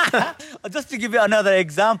 Just to give you another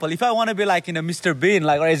example, if I want to be like, Mr. Bean,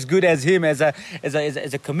 like, or as good as him as a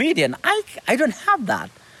comedian, I don't have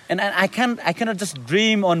that. And I cannot just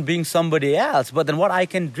dream on being somebody else. But then what I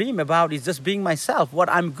can dream about is just being myself, what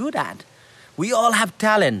I'm good at. We all have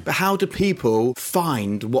talent. But how do people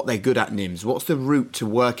find what they're good at, Nims? What's the route to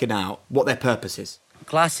working out what their purpose is?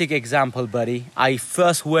 Classic example, buddy. I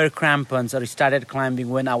first wear crampons or started climbing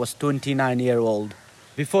when I was 29 years old.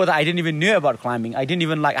 Before that, I didn't even know about climbing. I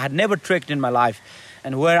had never trekked in my life.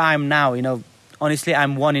 And where I am now, honestly,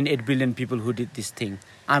 I'm 1 in 8 billion people who did this thing.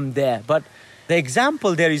 I'm there. But the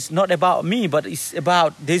example there is not about me, but it's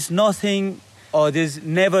about there's nothing or there's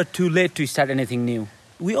never too late to start anything new.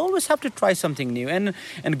 We always have to try something new. And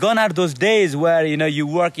gone are those days where, you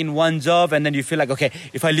work in one job and then you feel like, okay,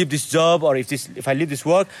 if I leave this job or if I leave this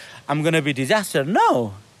work, I'm going to be disaster.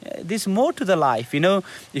 No, there's more to the life.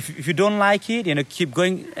 If you don't like it, keep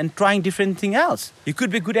going and trying different thing else. You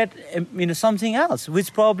could be good at, something else,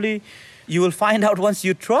 which probably you will find out once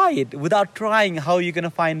you try it. Without trying, how are you going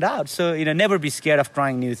to find out? So, never be scared of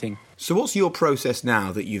trying new things. So what's your process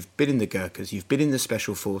now that you've been in the Gurkhas, you've been in the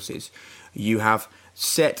Special Forces, you have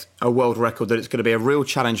set a world record that it's going to be a real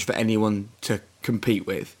challenge for anyone to compete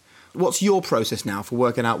with? What's your process now for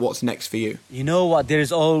working out what's next for you? You know what? There's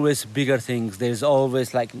always bigger things. There's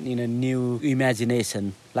always new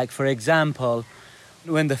imagination. Like, for example,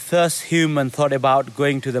 when the first human thought about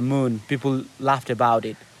going to the moon, people laughed about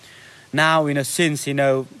it. Now, since,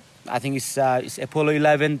 I think it's Apollo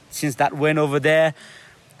 11, since that went over there,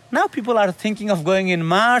 now people are thinking of going in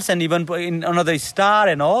Mars and even in another star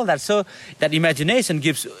and all that. So that imagination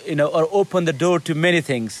gives, or open the door to many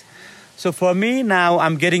things. So for me now,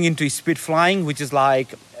 I'm getting into speed flying, which is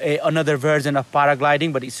like another version of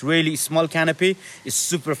paragliding, but it's really small canopy. It's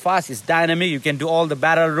super fast. It's dynamic. You can do all the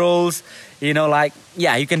barrel rolls, you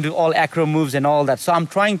can do all acro moves and all that. So I'm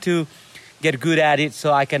trying to get good at it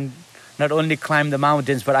so I can not only climb the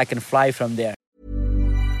mountains, but I can fly from there.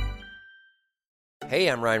 Hey,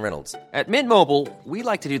 I'm Ryan Reynolds. At Mint Mobile, we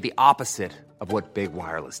like to do the opposite of what Big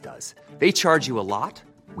Wireless does. They charge you a lot,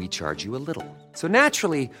 we charge you a little. So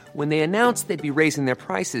naturally, when they announced they'd be raising their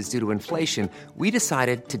prices due to inflation, we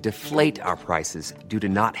decided to deflate our prices due to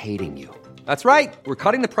not hating you. That's right. We're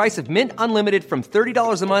cutting the price of Mint Unlimited from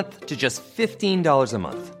 $30 a month to just $15 a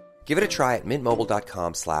month. Give it a try at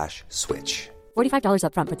mintmobile.com/switch. $45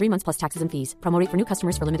 up front for 3 months plus taxes and fees. Promo rate for new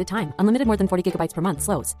customers for limited time. Unlimited more than 40 gigabytes per month.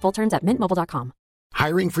 Slows full terms at mintmobile.com.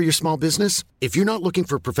 Hiring for your small business? If you're not looking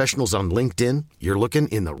for professionals on LinkedIn, you're looking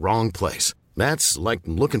in the wrong place. That's like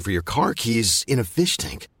looking for your car keys in a fish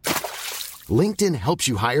tank. LinkedIn helps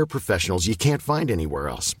you hire professionals you can't find anywhere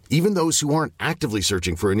else, even those who aren't actively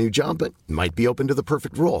searching for a new job but might be open to the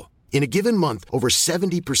perfect role. In a given month, over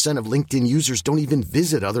 70% of LinkedIn users don't even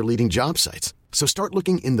visit other leading job sites. So start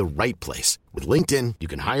looking in the right place. With LinkedIn, you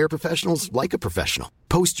can hire professionals like a professional.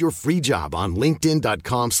 Post your free job on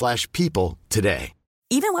linkedin.com/people today.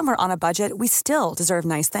 Even when we're on a budget, we still deserve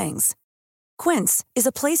nice things. Quince is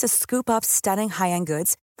a place to scoop up stunning high-end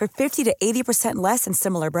goods for 50 to 80% less than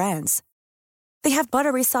similar brands. They have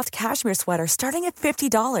buttery soft cashmere sweaters starting at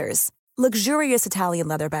 $50, luxurious Italian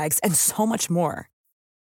leather bags, and so much more.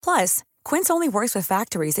 Plus, Quince only works with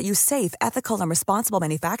factories that use safe, ethical, and responsible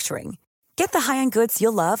manufacturing. Get the high-end goods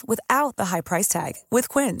you'll love without the high price tag with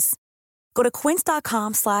Quince. Go to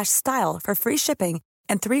quince.com/style for free shipping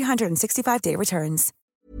and 365-day returns.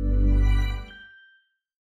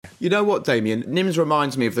 You know what, Damien? Nims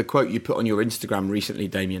reminds me of the quote you put on your Instagram recently,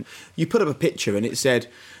 Damien. You put up a picture and it said,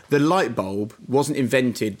 the light bulb wasn't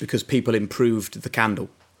invented because people improved the candle.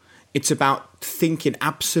 It's about thinking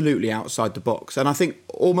absolutely outside the box. And I think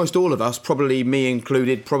almost all of us, probably me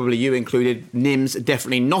included, probably you included, Nims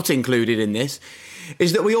definitely not included in this,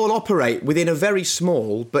 is that we all operate within a very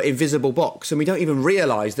small but invisible box, and we don't even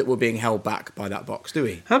realise that we're being held back by that box, do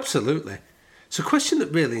we? Absolutely. It's a question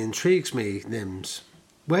that really intrigues me, Nims.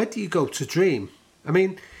 Where do you go to dream? I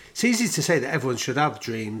mean, it's easy to say that everyone should have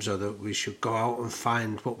dreams or that we should go out and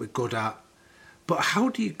find what we're good at. But how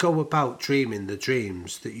do you go about dreaming the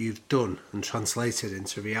dreams that you've done and translated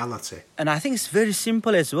into reality? And I think it's very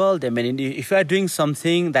simple as well. I mean, if you are doing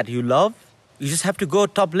something that you love, you just have to go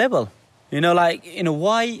top level.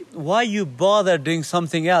 Why you bother doing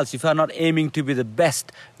something else if you're not aiming to be the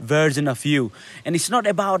best version of you? And it's not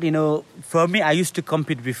about, for me, I used to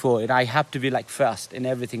compete before, and I have to be like first in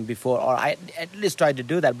everything before, or I at least try to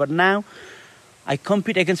do that. But now I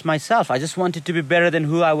compete against myself. I just wanted to be better than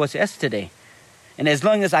who I was yesterday. And as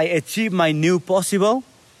long as I achieve my new possible,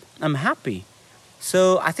 I'm happy.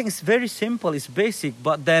 So I think it's very simple, it's basic,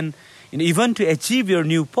 but then even to achieve your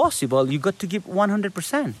new possible, you got to give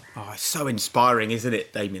 100%. Oh, it's so inspiring, isn't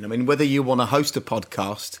it, Damien? I mean, whether you want to host a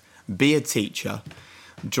podcast, be a teacher,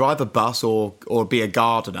 drive a bus, or be a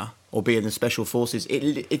gardener, or be in the special forces,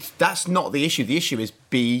 that's not the issue. The issue is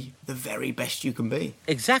be the very best you can be.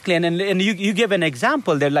 Exactly, and you give an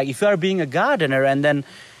example there, like if you are being a gardener and then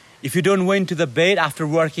if you don't went to the bed after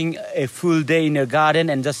working a full day in your garden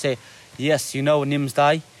and just say, yes, Nims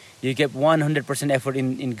Dai, you get 100% effort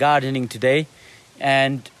in gardening today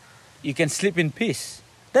and you can sleep in peace,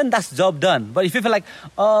 then that's job done. But if you feel like,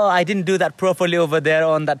 oh, I didn't do that properly over there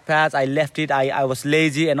on that path, I left it, I was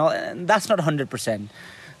lazy and all, and that's not 100%.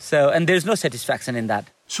 So, and there's no satisfaction in that.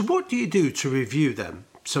 So what do you do to review them?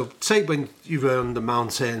 So say when you were on the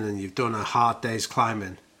mountain and you've done a hard day's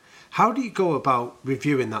climbing, how do you go about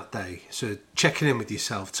reviewing that day? So checking in with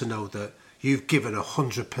yourself to know that you've given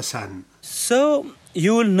 100%. So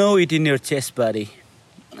you will know it in your chest, buddy.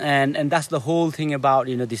 And that's the whole thing about,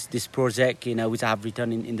 this project, which I have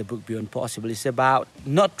written in the book Beyond Possible. It's about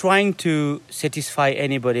not trying to satisfy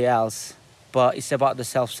anybody else, but it's about the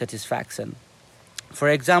self-satisfaction. For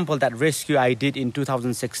example, that rescue I did in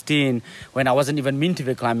 2016, when I wasn't even meant to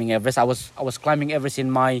be climbing Everest, I was climbing Everest in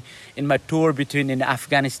my tour in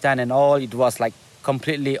Afghanistan and all. It was like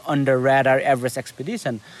completely under radar Everest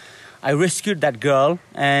expedition. I rescued that girl,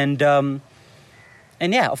 and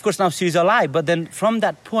yeah, of course now she's alive. But then from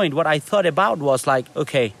that point, what I thought about was like,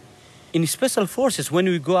 okay, in special forces, when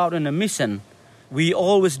we go out on a mission, we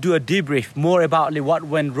always do a debrief more about what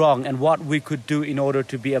went wrong and what we could do in order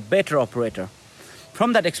to be a better operator.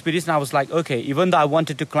 From that expedition, I was like, okay, even though I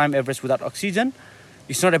wanted to climb Everest without oxygen,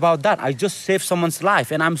 it's not about that. I just saved someone's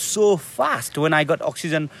life. And I'm so fast when I got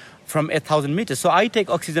oxygen from 8,000 meters. So I take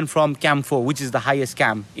oxygen from Camp 4, which is the highest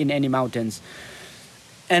camp in any mountains.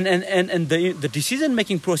 And the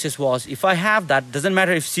decision-making process was, if I have that, doesn't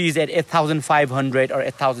matter if she is at 8,500 or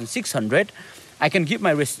 8,600, I can give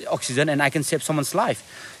my oxygen and I can save someone's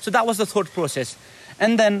life. So that was the thought process.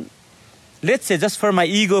 And then, let's say just for my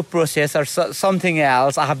ego process or something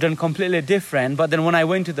else, I have done completely different. But then when I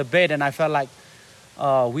went to the bed and I felt like,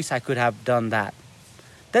 oh, wish I could have done that,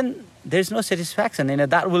 then there's no satisfaction.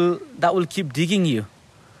 That will keep digging you.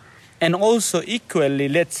 And also equally,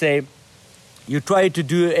 let's say you try to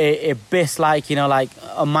do a best like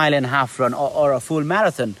a mile and a half run or a full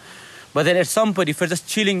marathon. But then at some point, if you're just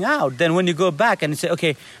chilling out, then when you go back and you say,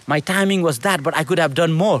 okay, my timing was that, but I could have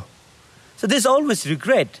done more. So there's always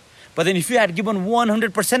regret. But then if you had given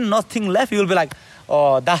 100%, nothing left, you'll be like,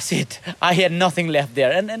 oh, that's it. I had nothing left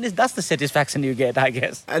there. And that's the satisfaction you get, I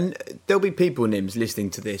guess. And there'll be people, Nims, listening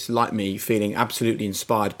to this, like me, feeling absolutely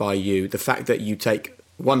inspired by you. The fact that you take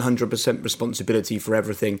 100% responsibility for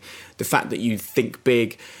everything, the fact that you think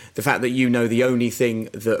big, the fact that you know the only thing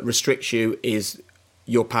that restricts you is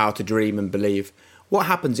your power to dream and believe. What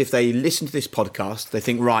happens if they listen to this podcast, they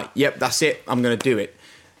think, right, yep, that's it, I'm going to do it.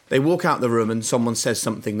 They walk out the room and someone says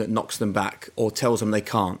something that knocks them back or tells them they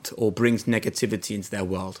can't or brings negativity into their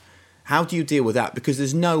world. How do you deal with that? Because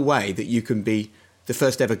there's no way that you can be the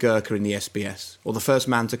first ever Gurkha in the SBS or the first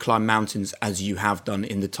man to climb mountains as you have done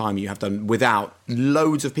in the time you have done without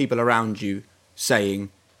loads of people around you saying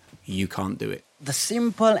you can't do it. The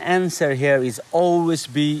simple answer here is always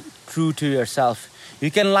be true to yourself.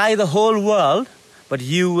 You can lie the whole world, but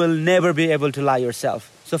you will never be able to lie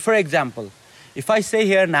yourself. So for example, if I say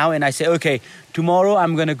here now and I say, okay, tomorrow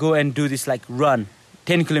I'm going to go and do this run,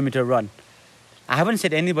 10-kilometer run. I haven't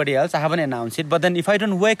said anybody else, I haven't announced it. But then if I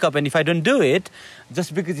don't wake up and if I don't do it,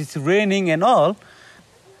 just because it's raining and all,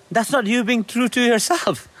 that's not you being true to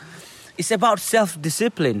yourself. It's about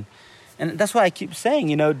self-discipline. And that's why I keep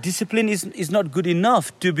saying, discipline is not good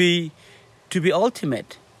enough to be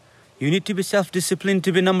ultimate. You need to be self-disciplined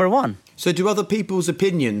to be number one. So do other people's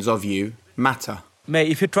opinions of you matter?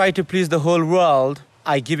 If you try to please the whole world,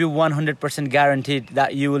 I give you 100% guaranteed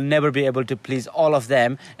that you will never be able to please all of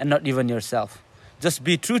them and not even yourself. Just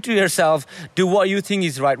be true to yourself, do what you think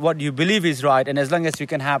is right, what you believe is right, and as long as you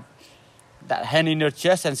can have that hand in your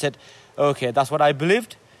chest and said, okay, that's what I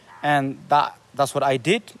believed, and that's what I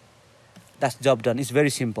did, that's job done. It's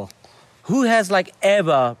very simple. Who has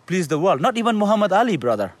ever pleased the world? Not even Muhammad Ali,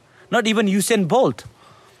 brother. Not even Usain Bolt.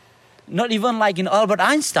 Not even Albert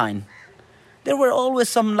Einstein. There were always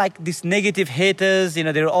some these negative haters,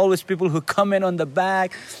 there were always people who come in on the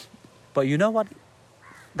back. But you know what?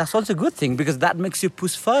 That's also a good thing because that makes you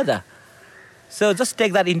push further. So just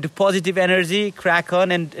take that into positive energy, crack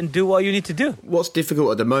on and do what you need to do. What's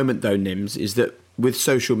difficult at the moment though, Nims, is that with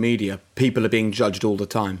social media, people are being judged all the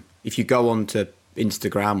time. If you go onto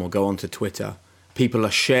Instagram or go onto Twitter, people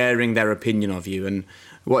are sharing their opinion of you. And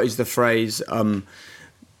what is the phrase?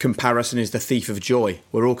 comparison is the thief of joy.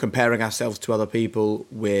 We're all comparing ourselves to other people.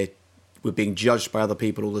 We're being judged by other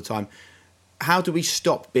people all the time. How do we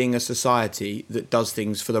stop being a society that does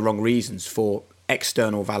things for the wrong reasons, for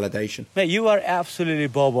external validation? Mate, you are absolutely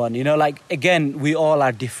bob on. Again, we all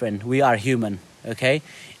are different. We are human, okay?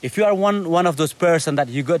 If you are one of those person that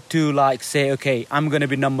you got to say, okay, I'm going to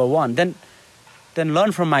be number one, then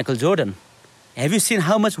learn from Michael Jordan. Have you seen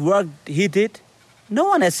how much work he did? No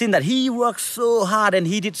one has seen that. He worked so hard and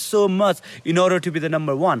he did so much in order to be the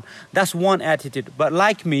number one. That's one attitude. But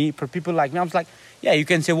like me, for people like me, I'm like, yeah, you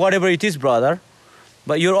can say whatever it is, brother,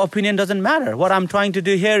 but your opinion doesn't matter. What I'm trying to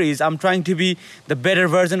do here is I'm trying to be the better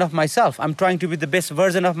version of myself. I'm trying to be the best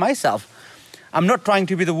version of myself. I'm not trying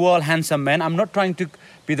to be the world handsome man. I'm not trying to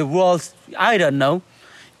be the world's, I don't know.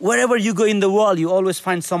 Wherever you go in the world, you always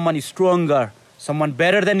find someone is stronger, someone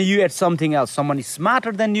better than you at something else, someone is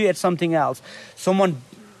smarter than you at something else,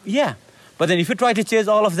 But then if you try to chase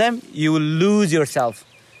all of them, you will lose yourself.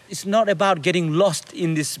 It's not about getting lost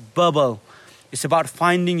in this bubble. It's about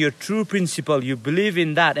finding your true principle. You believe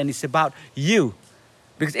in that, and it's about you.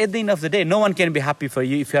 Because at the end of the day, no one can be happy for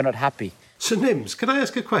you if you're not happy. So Nims, can I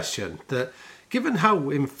ask a question? That given how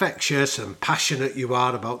infectious and passionate you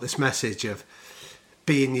are about this message of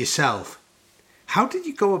being yourself, how did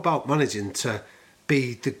you go about managing to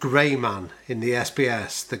be the grey man in the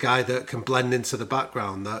SBS, the guy that can blend into the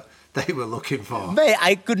background that they were looking for? Mate,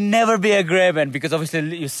 I could never be a grey man because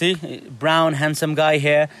obviously, you see, brown, handsome guy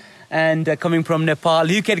here, and coming from Nepal,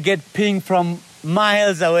 you can get ping from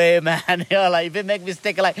miles away, man. If you make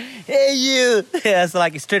mistake, hey, you. Yeah, so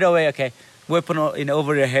straight away, okay, weapon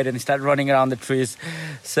over your head and start running around the trees.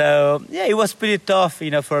 So, yeah, it was pretty tough,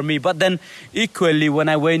 for me. But then equally, when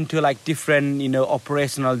I went to different,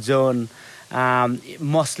 operational zone,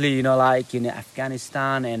 mostly, in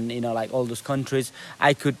Afghanistan and, all those countries,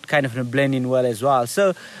 I could kind of blend in well as well.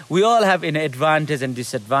 So we all have an advantage and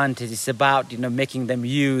disadvantage. It's about, making them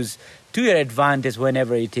use to your advantage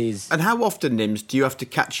whenever it is. And how often, Nims, do you have to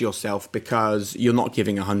catch yourself because you're not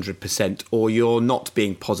giving 100%, or you're not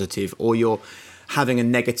being positive, or you're having a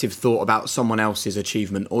negative thought about someone else's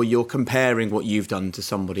achievement, or you're comparing what you've done to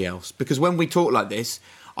somebody else? Because when we talk like this,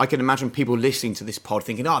 I can imagine people listening to this pod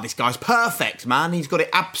thinking, this guy's perfect, man. He's got it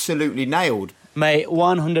absolutely nailed. Mate,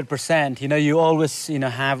 100%. You always,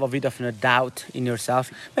 have a bit of doubt in yourself.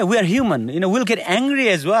 Mate, we are human. We'll get angry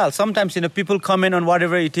as well. Sometimes, people comment on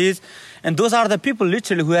whatever it is. And those are the people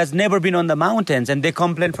literally who has never been on the mountains and they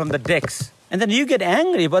complain from the decks. And then you get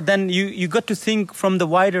angry, but then you got to think from the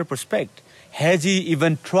wider perspective. Has he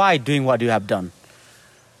even tried doing what you have done?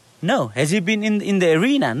 No. Has he been in the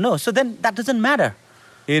arena? No. So then that doesn't matter.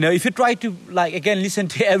 If you try to, again, listen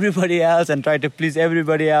to everybody else and try to please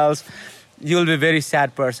everybody else, you'll be a very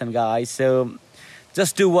sad person, guys. So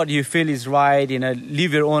just do what you feel is right,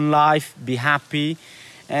 live your own life, be happy.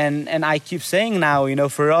 And I keep saying now,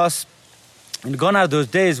 for us, gone are those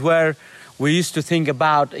days where we used to think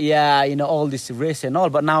about, all this race and all.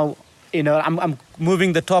 But now, I'm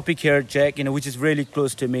moving the topic here, Jack, which is really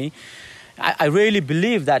close to me. I really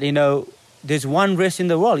believe that, there's one race in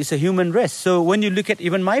the world. It's a human race. So when you look at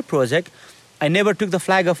even my project, I never took the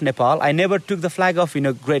flag of Nepal. I never took the flag of,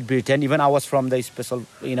 Great Britain. Even I was from the special,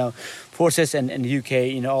 forces and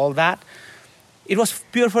UK, all that. It was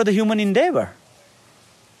pure for the human endeavor.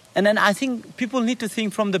 And then I think people need to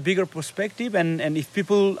think from the bigger perspective. And if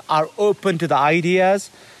people are open to the ideas,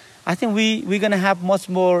 I think we're going to have much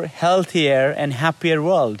more healthier and happier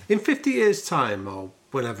world. In 50 years' time, or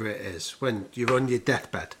whenever it is, when you're on your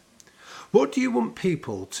deathbed, what do you want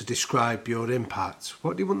people to describe your impact?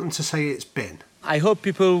 What do you want them to say it's been? I hope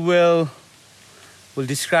people will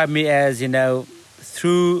describe me as,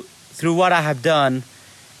 through what I have done,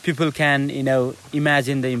 people can,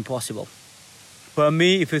 imagine the impossible. For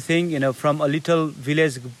me, if you think, from a little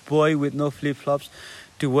village boy with no flip-flops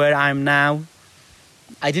to where I'm now,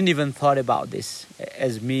 I didn't even thought about this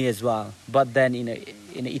as me as well. But then,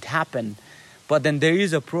 it happened. But then there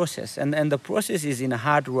is a process, and the process is in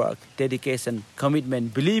hard work, dedication,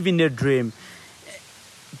 commitment, believe in your dream,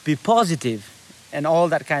 be positive, and all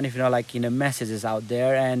that kind of, messages out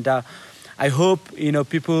there. And I hope,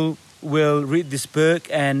 people will read this book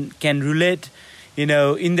and can relate,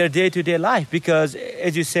 in their day-to-day life. Because,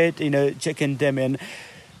 as you said, Jack and Damien,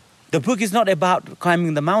 the book is not about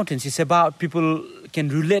climbing the mountains. It's about people can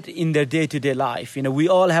relate in their day-to-day life. We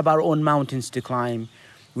all have our own mountains to climb.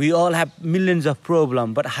 We all have millions of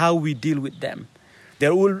problems, but how we deal with them.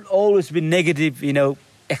 There will always be negative,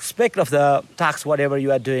 aspect of the task, whatever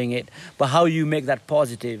you are doing it, but how you make that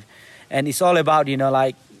positive. And it's all about,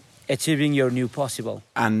 achieving your new possible.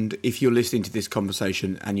 And if you're listening to this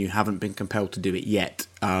conversation and you haven't been compelled to do it yet,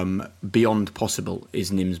 Beyond Possible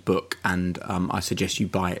is Nim's book, and I suggest you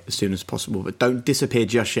buy it as soon as possible. But don't disappear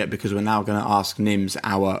just yet, because we're now going to ask Nims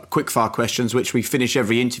our quickfire questions, which we finish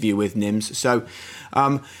every interview with, Nims. So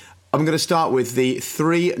I'm going to start with the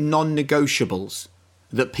 3 non-negotiables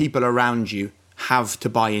that people around you have to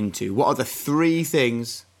buy into. What are the 3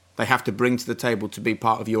 things they have to bring to the table to be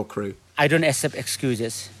part of your crew? I don't accept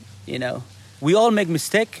excuses. We all make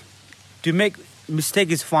mistake. To make mistake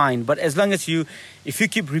is fine, but as long as if you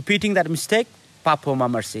keep repeating that mistake, Papa ma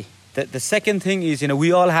mercy. The second thing is,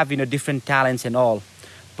 we all have, different talents and all,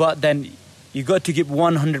 but then you got to give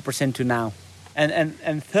 100% to now.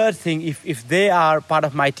 And third thing, if they are part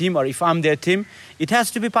of my team or if I'm their team, it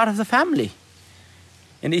has to be part of the family.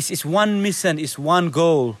 And it's one mission, it's one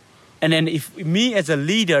goal. And then if me as a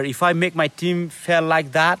leader, if I make my team feel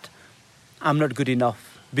like that, I'm not good enough.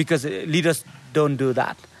 Because leaders don't do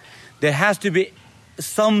that. There has to be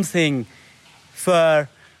something for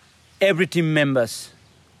every team members.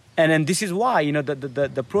 And then this is why,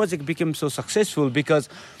 the project became so successful, because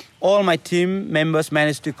all my team members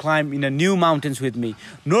managed to climb, new mountains with me.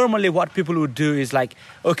 Normally what people would do is like,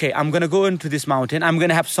 okay, I'm going to go into this mountain. I'm going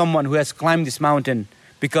to have someone who has climbed this mountain,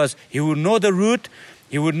 because he would know the route.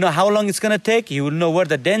 He would know how long it's going to take. He would know where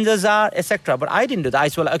the dangers are, etc. But I didn't do that. I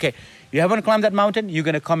was like, okay, you haven't climbed that mountain, you're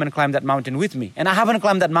going to come and climb that mountain with me. And I haven't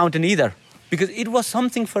climbed that mountain either, because it was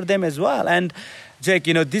something for them as well. And Jake,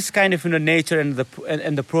 this kind of nature and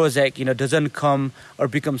the project, doesn't come or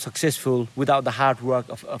become successful without the hard work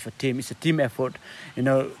of a team. It's a team effort,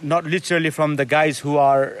 not literally from the guys who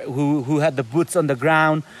had the boots on the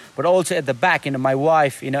ground, but also at the back, my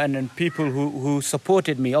wife, and people who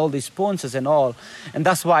supported me, all the sponsors and all. And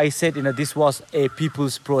that's why I said, this was a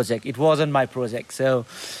people's project. It wasn't my project. So,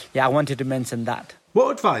 yeah, I wanted to mention that.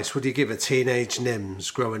 What advice would you give a teenage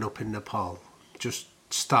Nims growing up in Nepal, just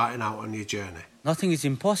starting out on your journey? Nothing is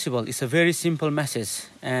impossible. It's a very simple message,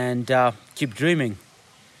 and keep dreaming.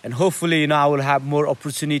 And hopefully, I will have more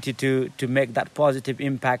opportunity to make that positive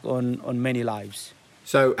impact on many lives.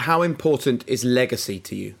 So how important is legacy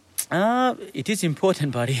to you? It is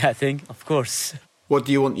important, buddy, I think, of course. What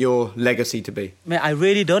do you want your legacy to be? I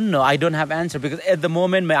really don't know. I don't have an answer, because at the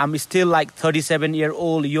moment, I'm still like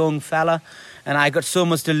 37-year-old young fella, and I got so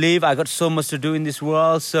much to live. I got so much to do in this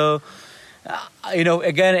world. So,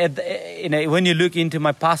 again, when you look into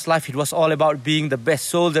my past life, it was all about being the best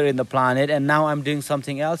soldier in the planet, and now I'm doing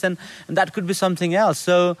something else, and that could be something else.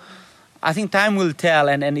 So I think time will tell,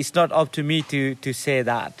 and it's not up to me to say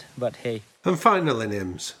that, but hey. And finally,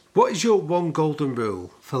 Nims, what is your one golden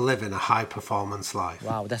rule for living a high-performance life?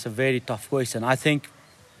 Wow, that's a very tough question. I think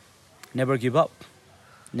never give up,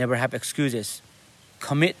 never have excuses,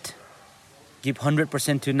 commit, give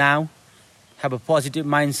 100% to now, have a positive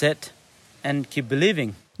mindset, and keep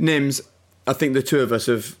believing. Nims, I think the two of us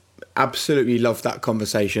have absolutely loved that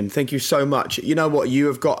conversation. Thank you so much. You know what? You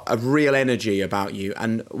have got a real energy about you.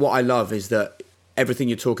 And what I love is that everything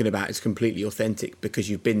you're talking about is completely authentic, because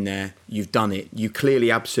you've been there, you've done it, you clearly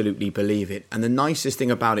absolutely believe it. And the nicest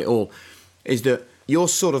thing about it all is that your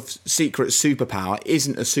sort of secret superpower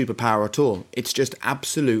isn't a superpower at all. It's just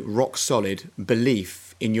absolute rock solid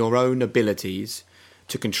belief in your own abilities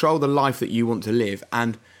to control the life that you want to live.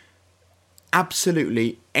 And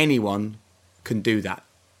absolutely anyone can do that.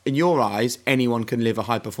 In your eyes, anyone can live a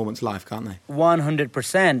high-performance life, can't they?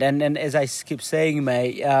 100%. And as I keep saying,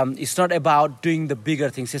 May, it's not about doing the bigger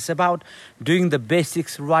things. It's about doing the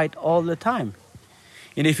basics right all the time.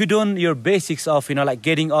 If you do your basics of, like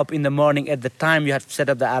getting up in the morning at the time you have set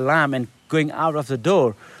up the alarm and going out of the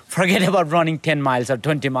door, forget about running 10 miles or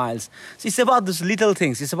 20 miles. So it's about those little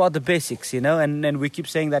things. It's about the basics, and we keep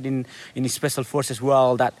saying that in the Special Forces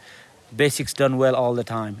world, that basics done well all the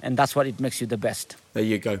time, and that's what it makes you the best. There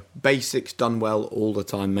you go. Basics done well all the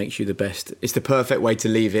time makes you the best. It's the perfect way to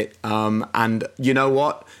leave it. And you know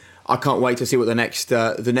what? I can't wait to see what the next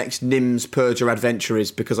Nims Purja adventure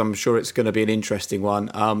is, because I'm sure it's going to be an interesting one.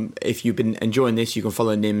 If you've been enjoying this, you can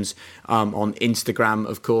follow Nims on Instagram,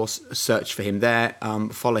 of course. Search for him there.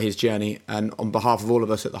 Follow his journey. And on behalf of all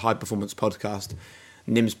of us at the High Performance Podcast,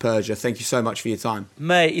 Nims Purja, thank you so much for your time.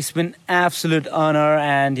 May, it's been absolute honor,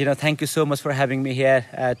 and thank you so much for having me here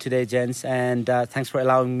today, gents, and thanks for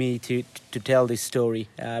allowing me to tell this story,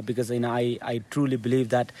 because I truly believe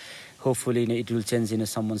that hopefully it will change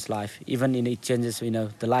someone's life. Even it changes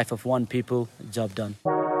the life of one people. Job done.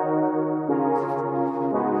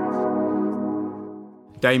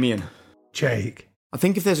 Damien. Jake. I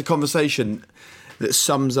think if there's a conversation that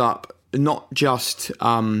sums up not just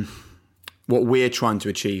what we're trying to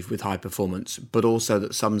achieve with high performance, but also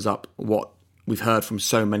that sums up what we've heard from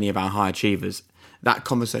so many of our high achievers. That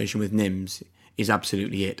conversation with Nims is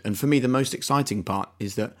absolutely it. And for me, the most exciting part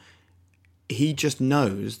is that he just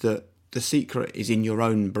knows that the secret is in your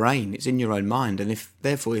own brain, it's in your own mind, and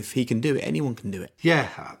if he can do it, anyone can do it. Yeah,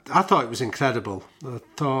 I thought it was incredible. I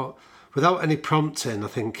thought, without any prompting, I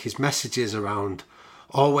think his messages around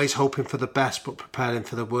always hoping for the best but preparing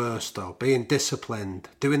for the worst, or being disciplined,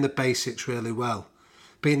 doing the basics really well,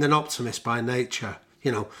 being an optimist by nature,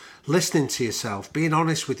 listening to yourself, being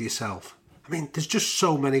honest with yourself. I mean, there's just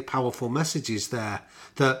so many powerful messages there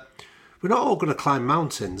that we're not all going to climb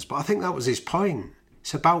mountains, but I think that was his point.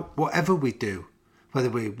 It's about whatever we do, whether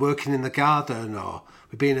we're working in the garden or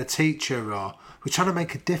we're being a teacher or we're trying to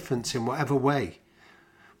make a difference in whatever way.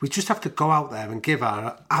 We just have to go out there and give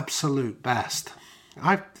our absolute best.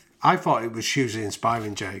 I thought it was hugely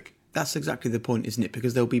inspiring, Jake. That's exactly the point, isn't it?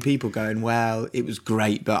 Because there'll be people going, well, it was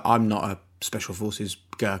great, but I'm not a Special Forces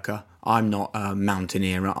Gurkha. I'm not a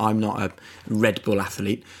mountaineer. I'm not a Red Bull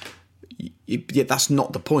athlete. Yet that's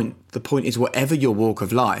not the point. The point is whatever your walk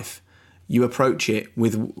of life, you approach it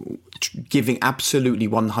with giving absolutely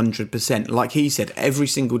 100%. Like he said, every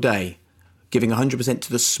single day, giving 100%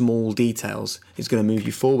 to the small details is going to move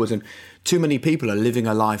you forward. And too many people are living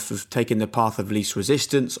a life of taking the path of least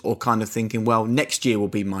resistance or kind of thinking, well, next year will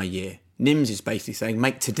be my year. Nims is basically saying,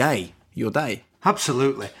 make today your day.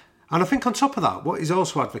 Absolutely. And I think on top of that, what he's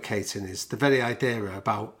also advocating is the very idea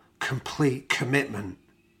about complete commitment.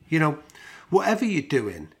 Whatever you're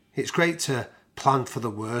doing, it's great to plan for the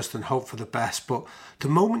worst and hope for the best, but the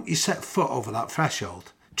moment you set foot over that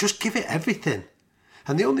threshold, just give it everything.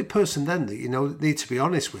 And the only person then that need to be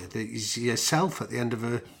honest with is yourself at the end of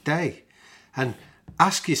a day. And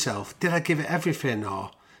ask yourself, did I give it everything,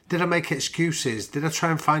 or did I make excuses? Did I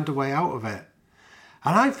try and find a way out of it?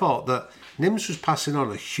 And I thought that Nims was passing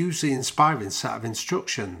on a hugely inspiring set of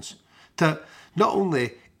instructions that not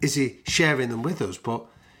only is he sharing them with us, but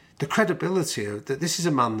the credibility of that this is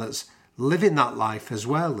a man that's living that life as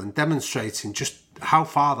well and demonstrating just how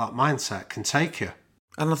far that mindset can take you.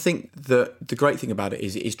 And I think that the great thing about it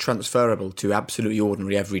is transferable to absolutely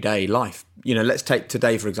ordinary everyday life. Let's take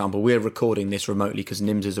today, for example. We're recording this remotely because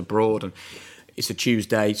Nims is abroad and it's a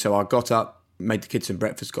Tuesday. So I got up, made the kids some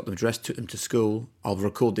breakfast, got them dressed, took them to school. I'll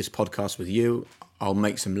record this podcast with you. I'll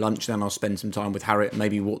make some lunch, then I'll spend some time with Harriet,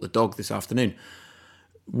 maybe walk the dog this afternoon.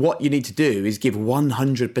 What you need to do is give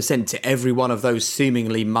 100% to every one of those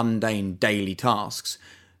seemingly mundane daily tasks,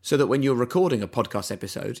 so that when you're recording a podcast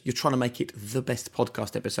episode, you're trying to make it the best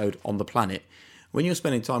podcast episode on the planet. When you're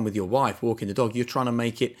spending time with your wife walking the dog, you're trying to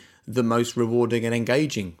make it the most rewarding and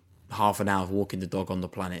engaging half an hour of walking the dog on the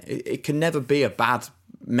planet. It can never be a bad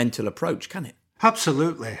mental approach, can it?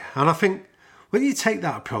 Absolutely. And I think when you take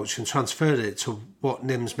that approach and transfer it to what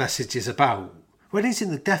Nims' message is about, when he's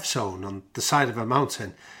in the death zone on the side of a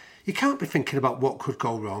mountain, you can't be thinking about what could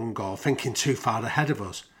go wrong or thinking too far ahead of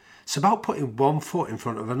us. It's about putting one foot in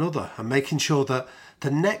front of another and making sure that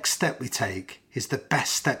the next step we take is the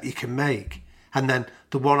best step you can make. And then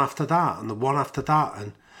the one after that and the one after that,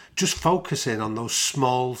 and just focusing on those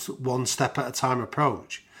small one step at a time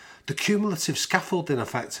approach. The cumulative scaffolding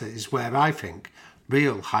effect is where I think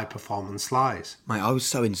real high performance lies. Mate, I was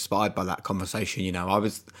so inspired by that conversation.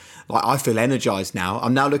 I feel energized now.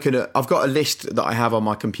 I'm now looking at, I've got a list that I have on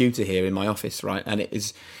my computer here in my office, right? And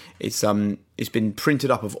it's been printed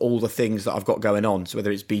up of all the things that I've got going on. So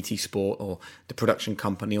whether it's BT Sport or the production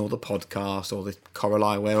company or the podcast or the Coral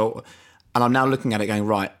Eyewear, and I'm now looking at it going,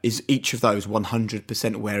 right, is each of those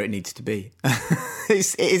 100% where it needs to be?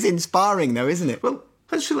 It is inspiring though, isn't it? Well,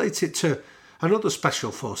 let's relate it to another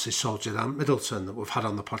Special Forces soldier, Ant Middleton, that we've had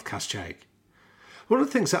on the podcast, Jake. One of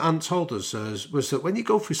the things that Ant told us was that when you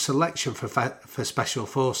go through selection for Special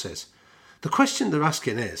Forces, the question they're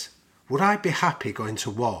asking is, would I be happy going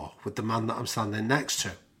to war with the man that I'm standing next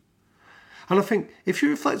to? And I think if you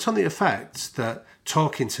reflect on the effects that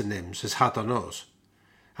talking to Nims has had on us,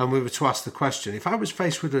 and we were to ask the question, if I was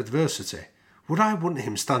faced with adversity, would I want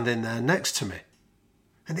him standing there next to me?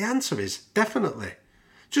 And the answer is definitely.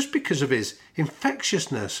 Just because of his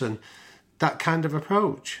infectiousness and that kind of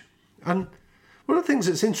approach. And one of the things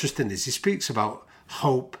that's interesting is he speaks about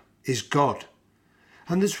hope is God.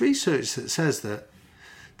 And there's research that says that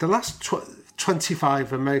the last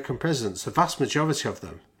 25 American presidents, the vast majority of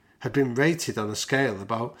them, had been rated on a scale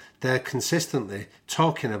about they're consistently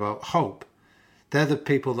talking about hope. They're the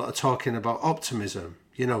people that are talking about optimism,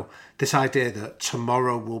 this idea that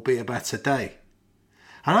tomorrow will be a better day.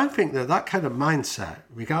 And I think that kind of mindset,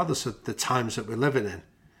 regardless of the times that we're living in,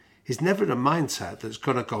 is never a mindset that's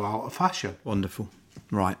going to go out of fashion. Wonderful.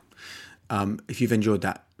 Right. If you've enjoyed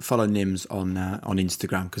that, follow Nims on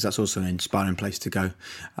Instagram, because that's also an inspiring place to go.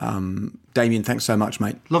 Damien, thanks so much,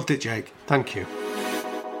 mate. Loved it, Jake. Thank you.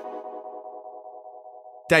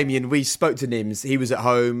 Damien, we spoke to Nims. He was at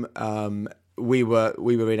home. We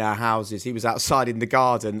were in our houses. He was outside in the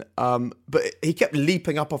garden. But he kept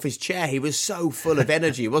leaping up off his chair. He was so full of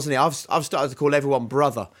energy, wasn't he? I've started to call everyone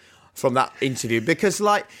brother from that interview, because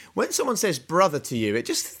like when someone says brother to you, it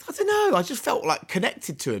just, I don't know, I just felt like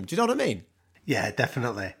connected to him. Do you know what I mean? Yeah,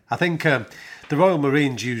 definitely. I think the Royal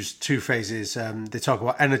Marines use two phrases. They talk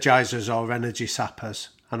about energizers or energy sappers.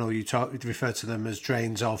 I know you refer to them as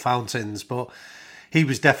drains or fountains, but he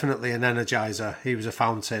was definitely an energizer. He was a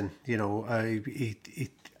fountain. You know,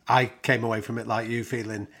 I came away from it like you,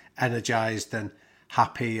 feeling energized and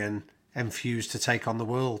happy and infused to take on the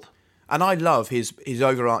world. And I love his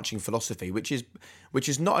overarching philosophy, which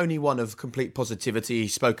is not only one of complete positivity. He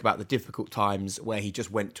spoke about the difficult times where he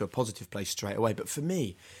just went to a positive place straight away. But for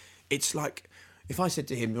me, it's like if I said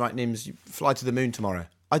to him, right, Nims, you fly to the moon tomorrow,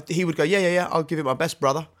 he would go, yeah, I'll give it my best,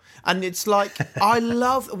 brother. And it's like, I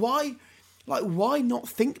love, why not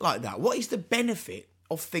think like that? What is the benefit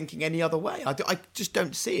of thinking any other way? I just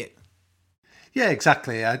don't see it. Yeah,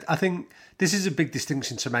 exactly. I think this is a big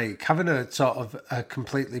distinction to make. Having a sort of a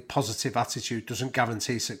completely positive attitude doesn't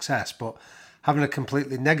guarantee success, but having a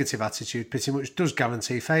completely negative attitude pretty much does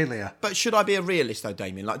guarantee failure. But should I be a realist though,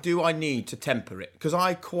 Damien? Like, do I need to temper it? Because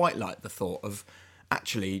I quite like the thought of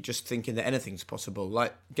actually just thinking that anything's possible.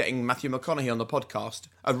 Like getting Matthew McConaughey on the podcast,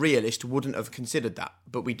 a realist wouldn't have considered that,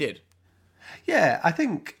 but we did. Yeah, I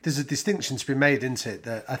think there's a distinction to be made, isn't it?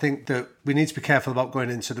 That I think that we need to be careful about going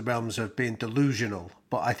into the realms of being delusional.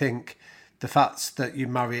 But I think the fact that you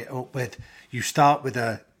marry it up with, you start with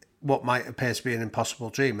what might appear to be an impossible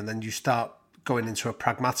dream, and then you start going into a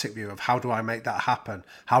pragmatic view of how do I make that happen?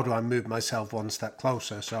 How do I move myself one step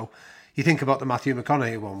closer? So you think about the Matthew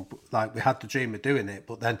McConaughey one, like we had the dream of doing it,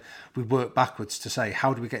 but then we work backwards to say,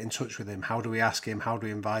 how do we get in touch with him? How do we ask him? How do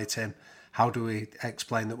we invite him? How do we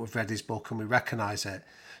explain that we've read his book and we recognise it?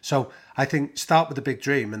 So I think start with a big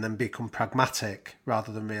dream and then become pragmatic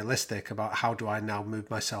rather than realistic about how do I now move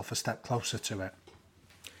myself a step closer to it.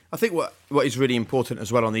 I think what is really important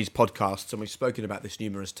as well on these podcasts, and we've spoken about this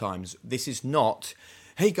numerous times, this is not,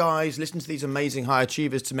 hey guys, listen to these amazing high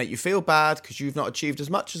achievers to make you feel bad because you've not achieved as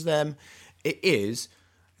much as them. It is,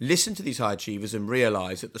 listen to these high achievers and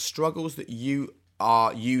realise that the struggles that you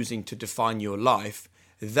are using to define your life,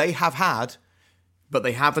 they have had, but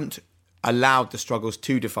they haven't allowed the struggles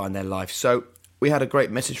to define their life. So we had a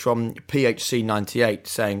great message from PHC98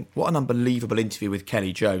 saying, what an unbelievable interview with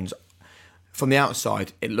Kelly Jones. From the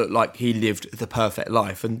outside, it looked like he lived the perfect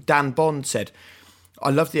life. And Dan Bond said,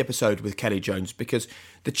 I love the episode with Kelly Jones because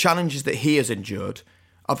the challenges that he has endured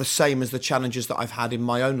are the same as the challenges that I've had in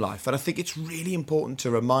my own life. And I think it's really important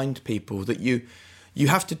to remind people that you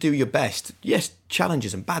have to do your best. Yes,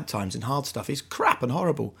 challenges and bad times and hard stuff is crap and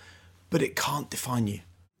horrible, but it can't define you.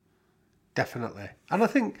 Definitely. And I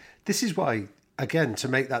think this is why, again, to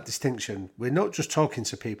make that distinction, we're not just talking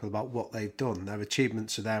to people about what they've done. Their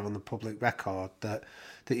achievements are there on the public record, that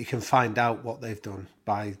you can find out what they've done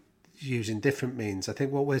by using different means. I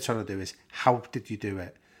think what we're trying to do is, how did you do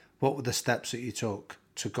it? What were the steps that you took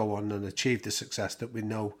to go on and achieve the success that we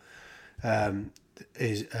know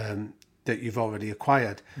that you've already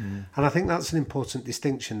acquired? And I think that's an important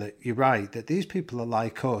distinction, that you're right, that these people are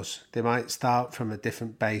like us. They might start from a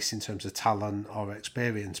different base in terms of talent or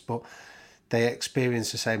experience, but they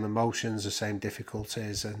experience the same emotions, the same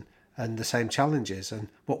difficulties and the same challenges. And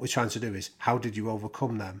what we're trying to do is, how did you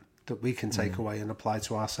overcome them that we can take away and apply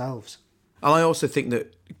to ourselves? And I also think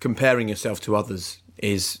that comparing yourself to others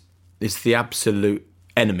is the absolute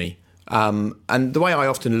enemy. And the way I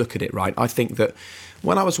often look at it, right, I think that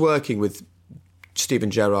when I was working with Steven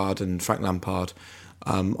Gerrard and Frank Lampard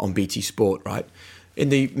on BT Sport, right, in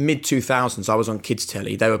the mid-2000s, I was on kids'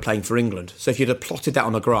 telly. They were playing for England. So if you'd have plotted that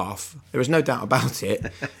on a graph, there was no doubt about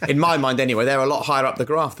it. In my mind anyway, they're a lot higher up the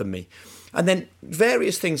graph than me. And then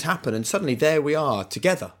various things happen and suddenly there we are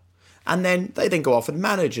together. And then they then go off and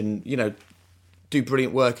manage and, do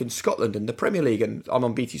brilliant work in Scotland and the Premier League, and I'm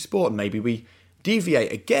on BT Sport and maybe we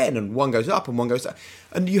deviate again and one goes up and one goes down.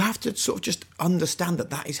 And you have to sort of just understand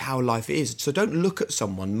that is how life is. So don't look at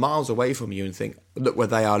someone miles away from you and think, look where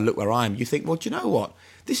they are, look where I am. You think, well, do you know what?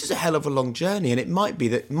 This is a hell of a long journey, and it might be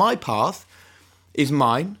that my path is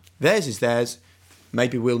mine, theirs is theirs.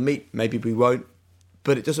 Maybe we'll meet, maybe we won't.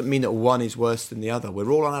 But it doesn't mean that one is worse than the other. We're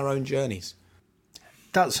all on our own journeys.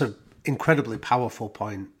 That's an incredibly powerful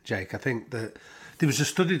point, Jake. I think that There was a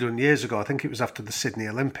study done years ago, I think it was after the Sydney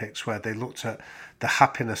Olympics, where they looked at the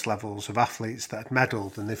happiness levels of athletes that had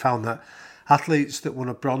medalled, and they found that athletes that won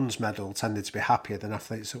a bronze medal tended to be happier than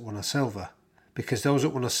athletes that won a silver, because those that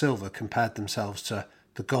won a silver compared themselves to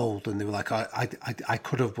the gold, and they were like, I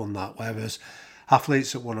could have won that, whereas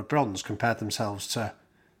athletes that won a bronze compared themselves to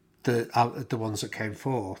the ones that came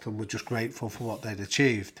fourth and were just grateful for what they'd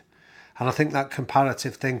achieved. And I think that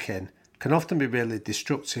comparative thinking can often be really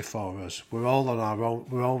destructive for us. We're all on our own,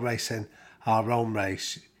 we're all racing our own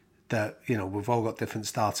race, that, you know, we've all got different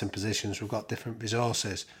starting positions, we've got different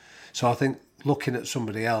resources. So I think looking at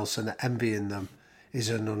somebody else and envying them is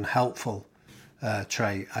an unhelpful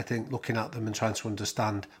trait. I think looking at them and trying to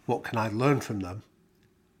understand what can I learn from them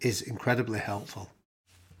is incredibly helpful.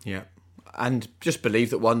 Yeah. And just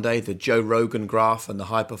believe that one day the Joe Rogan graph and the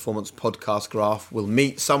High Performance Podcast graph will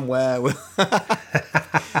meet somewhere.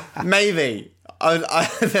 Maybe.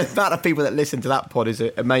 The amount of people that listen to that pod is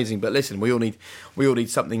amazing. But listen, we all need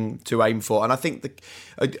something to aim for. And I think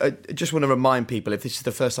I just want to remind people, if this is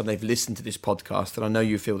the first time they've listened to this podcast, and I know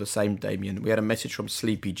you feel the same, Damien, we had a message from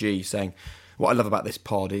Sleepy G saying, what I love about this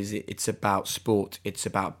pod is it's about sport, it's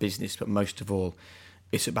about business, but most of all,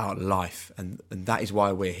 it's about life. And that is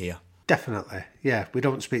why we're here. Definitely, yeah. We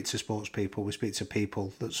don't speak to sports people, we speak to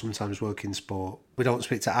people that sometimes work in sport. We don't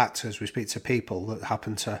speak to actors, we speak to people that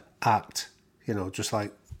happen to act. You know, just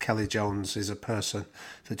like Kelly Jones is a person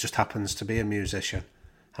that just happens to be a musician.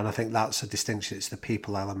 And I think that's a distinction. It's the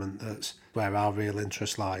people element that's where our real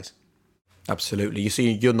interest lies. Absolutely. You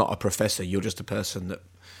see, you're not a professor, you're just a person that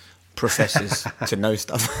professes to know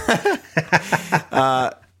stuff.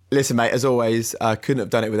 Listen, mate, as always, couldn't have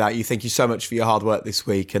done it without you. Thank you so much for your hard work this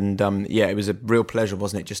week. And yeah, it was a real pleasure,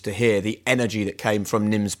 wasn't it, just to hear the energy that came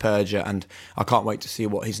from Nims Purja. And I can't wait to see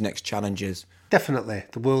what his next challenge is. Definitely.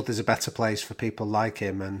 The world is a better place for people like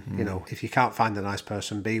him. And, you know, if you can't find a nice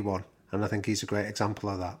person, be one. And I think he's a great example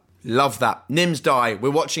of that. Love that. Nims Dai,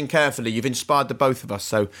 we're watching carefully. You've inspired the both of us,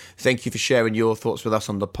 so thank you for sharing your thoughts with us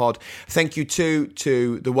on the pod. Thank you too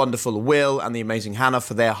to the wonderful Will and the amazing Hannah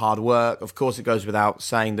for their hard work. Of course, it goes without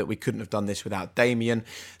saying that we couldn't have done this without Damien.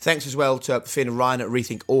 Thanks as well to Finn and Ryan at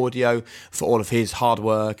Rethink Audio for all of his hard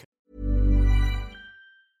work.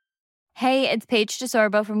 Hey, it's Paige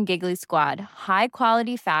DeSorbo from Giggly Squad. High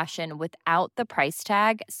quality fashion without the price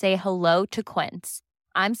tag. Say hello to Quince.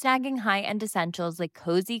 I'm snagging high-end essentials like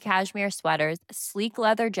cozy cashmere sweaters, sleek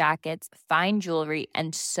leather jackets, fine jewelry,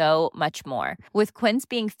 and so much more. With Quince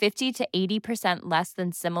being 50 to 80% less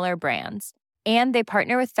than similar brands. And they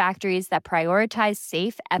partner with factories that prioritize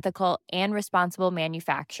safe, ethical, and responsible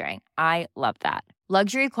manufacturing. I love that.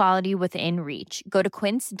 Luxury quality within reach. Go to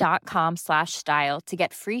quince.com/style to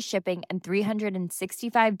get free shipping and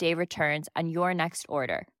 365-day returns on your next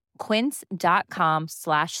order.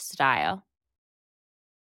 Quince.com/style.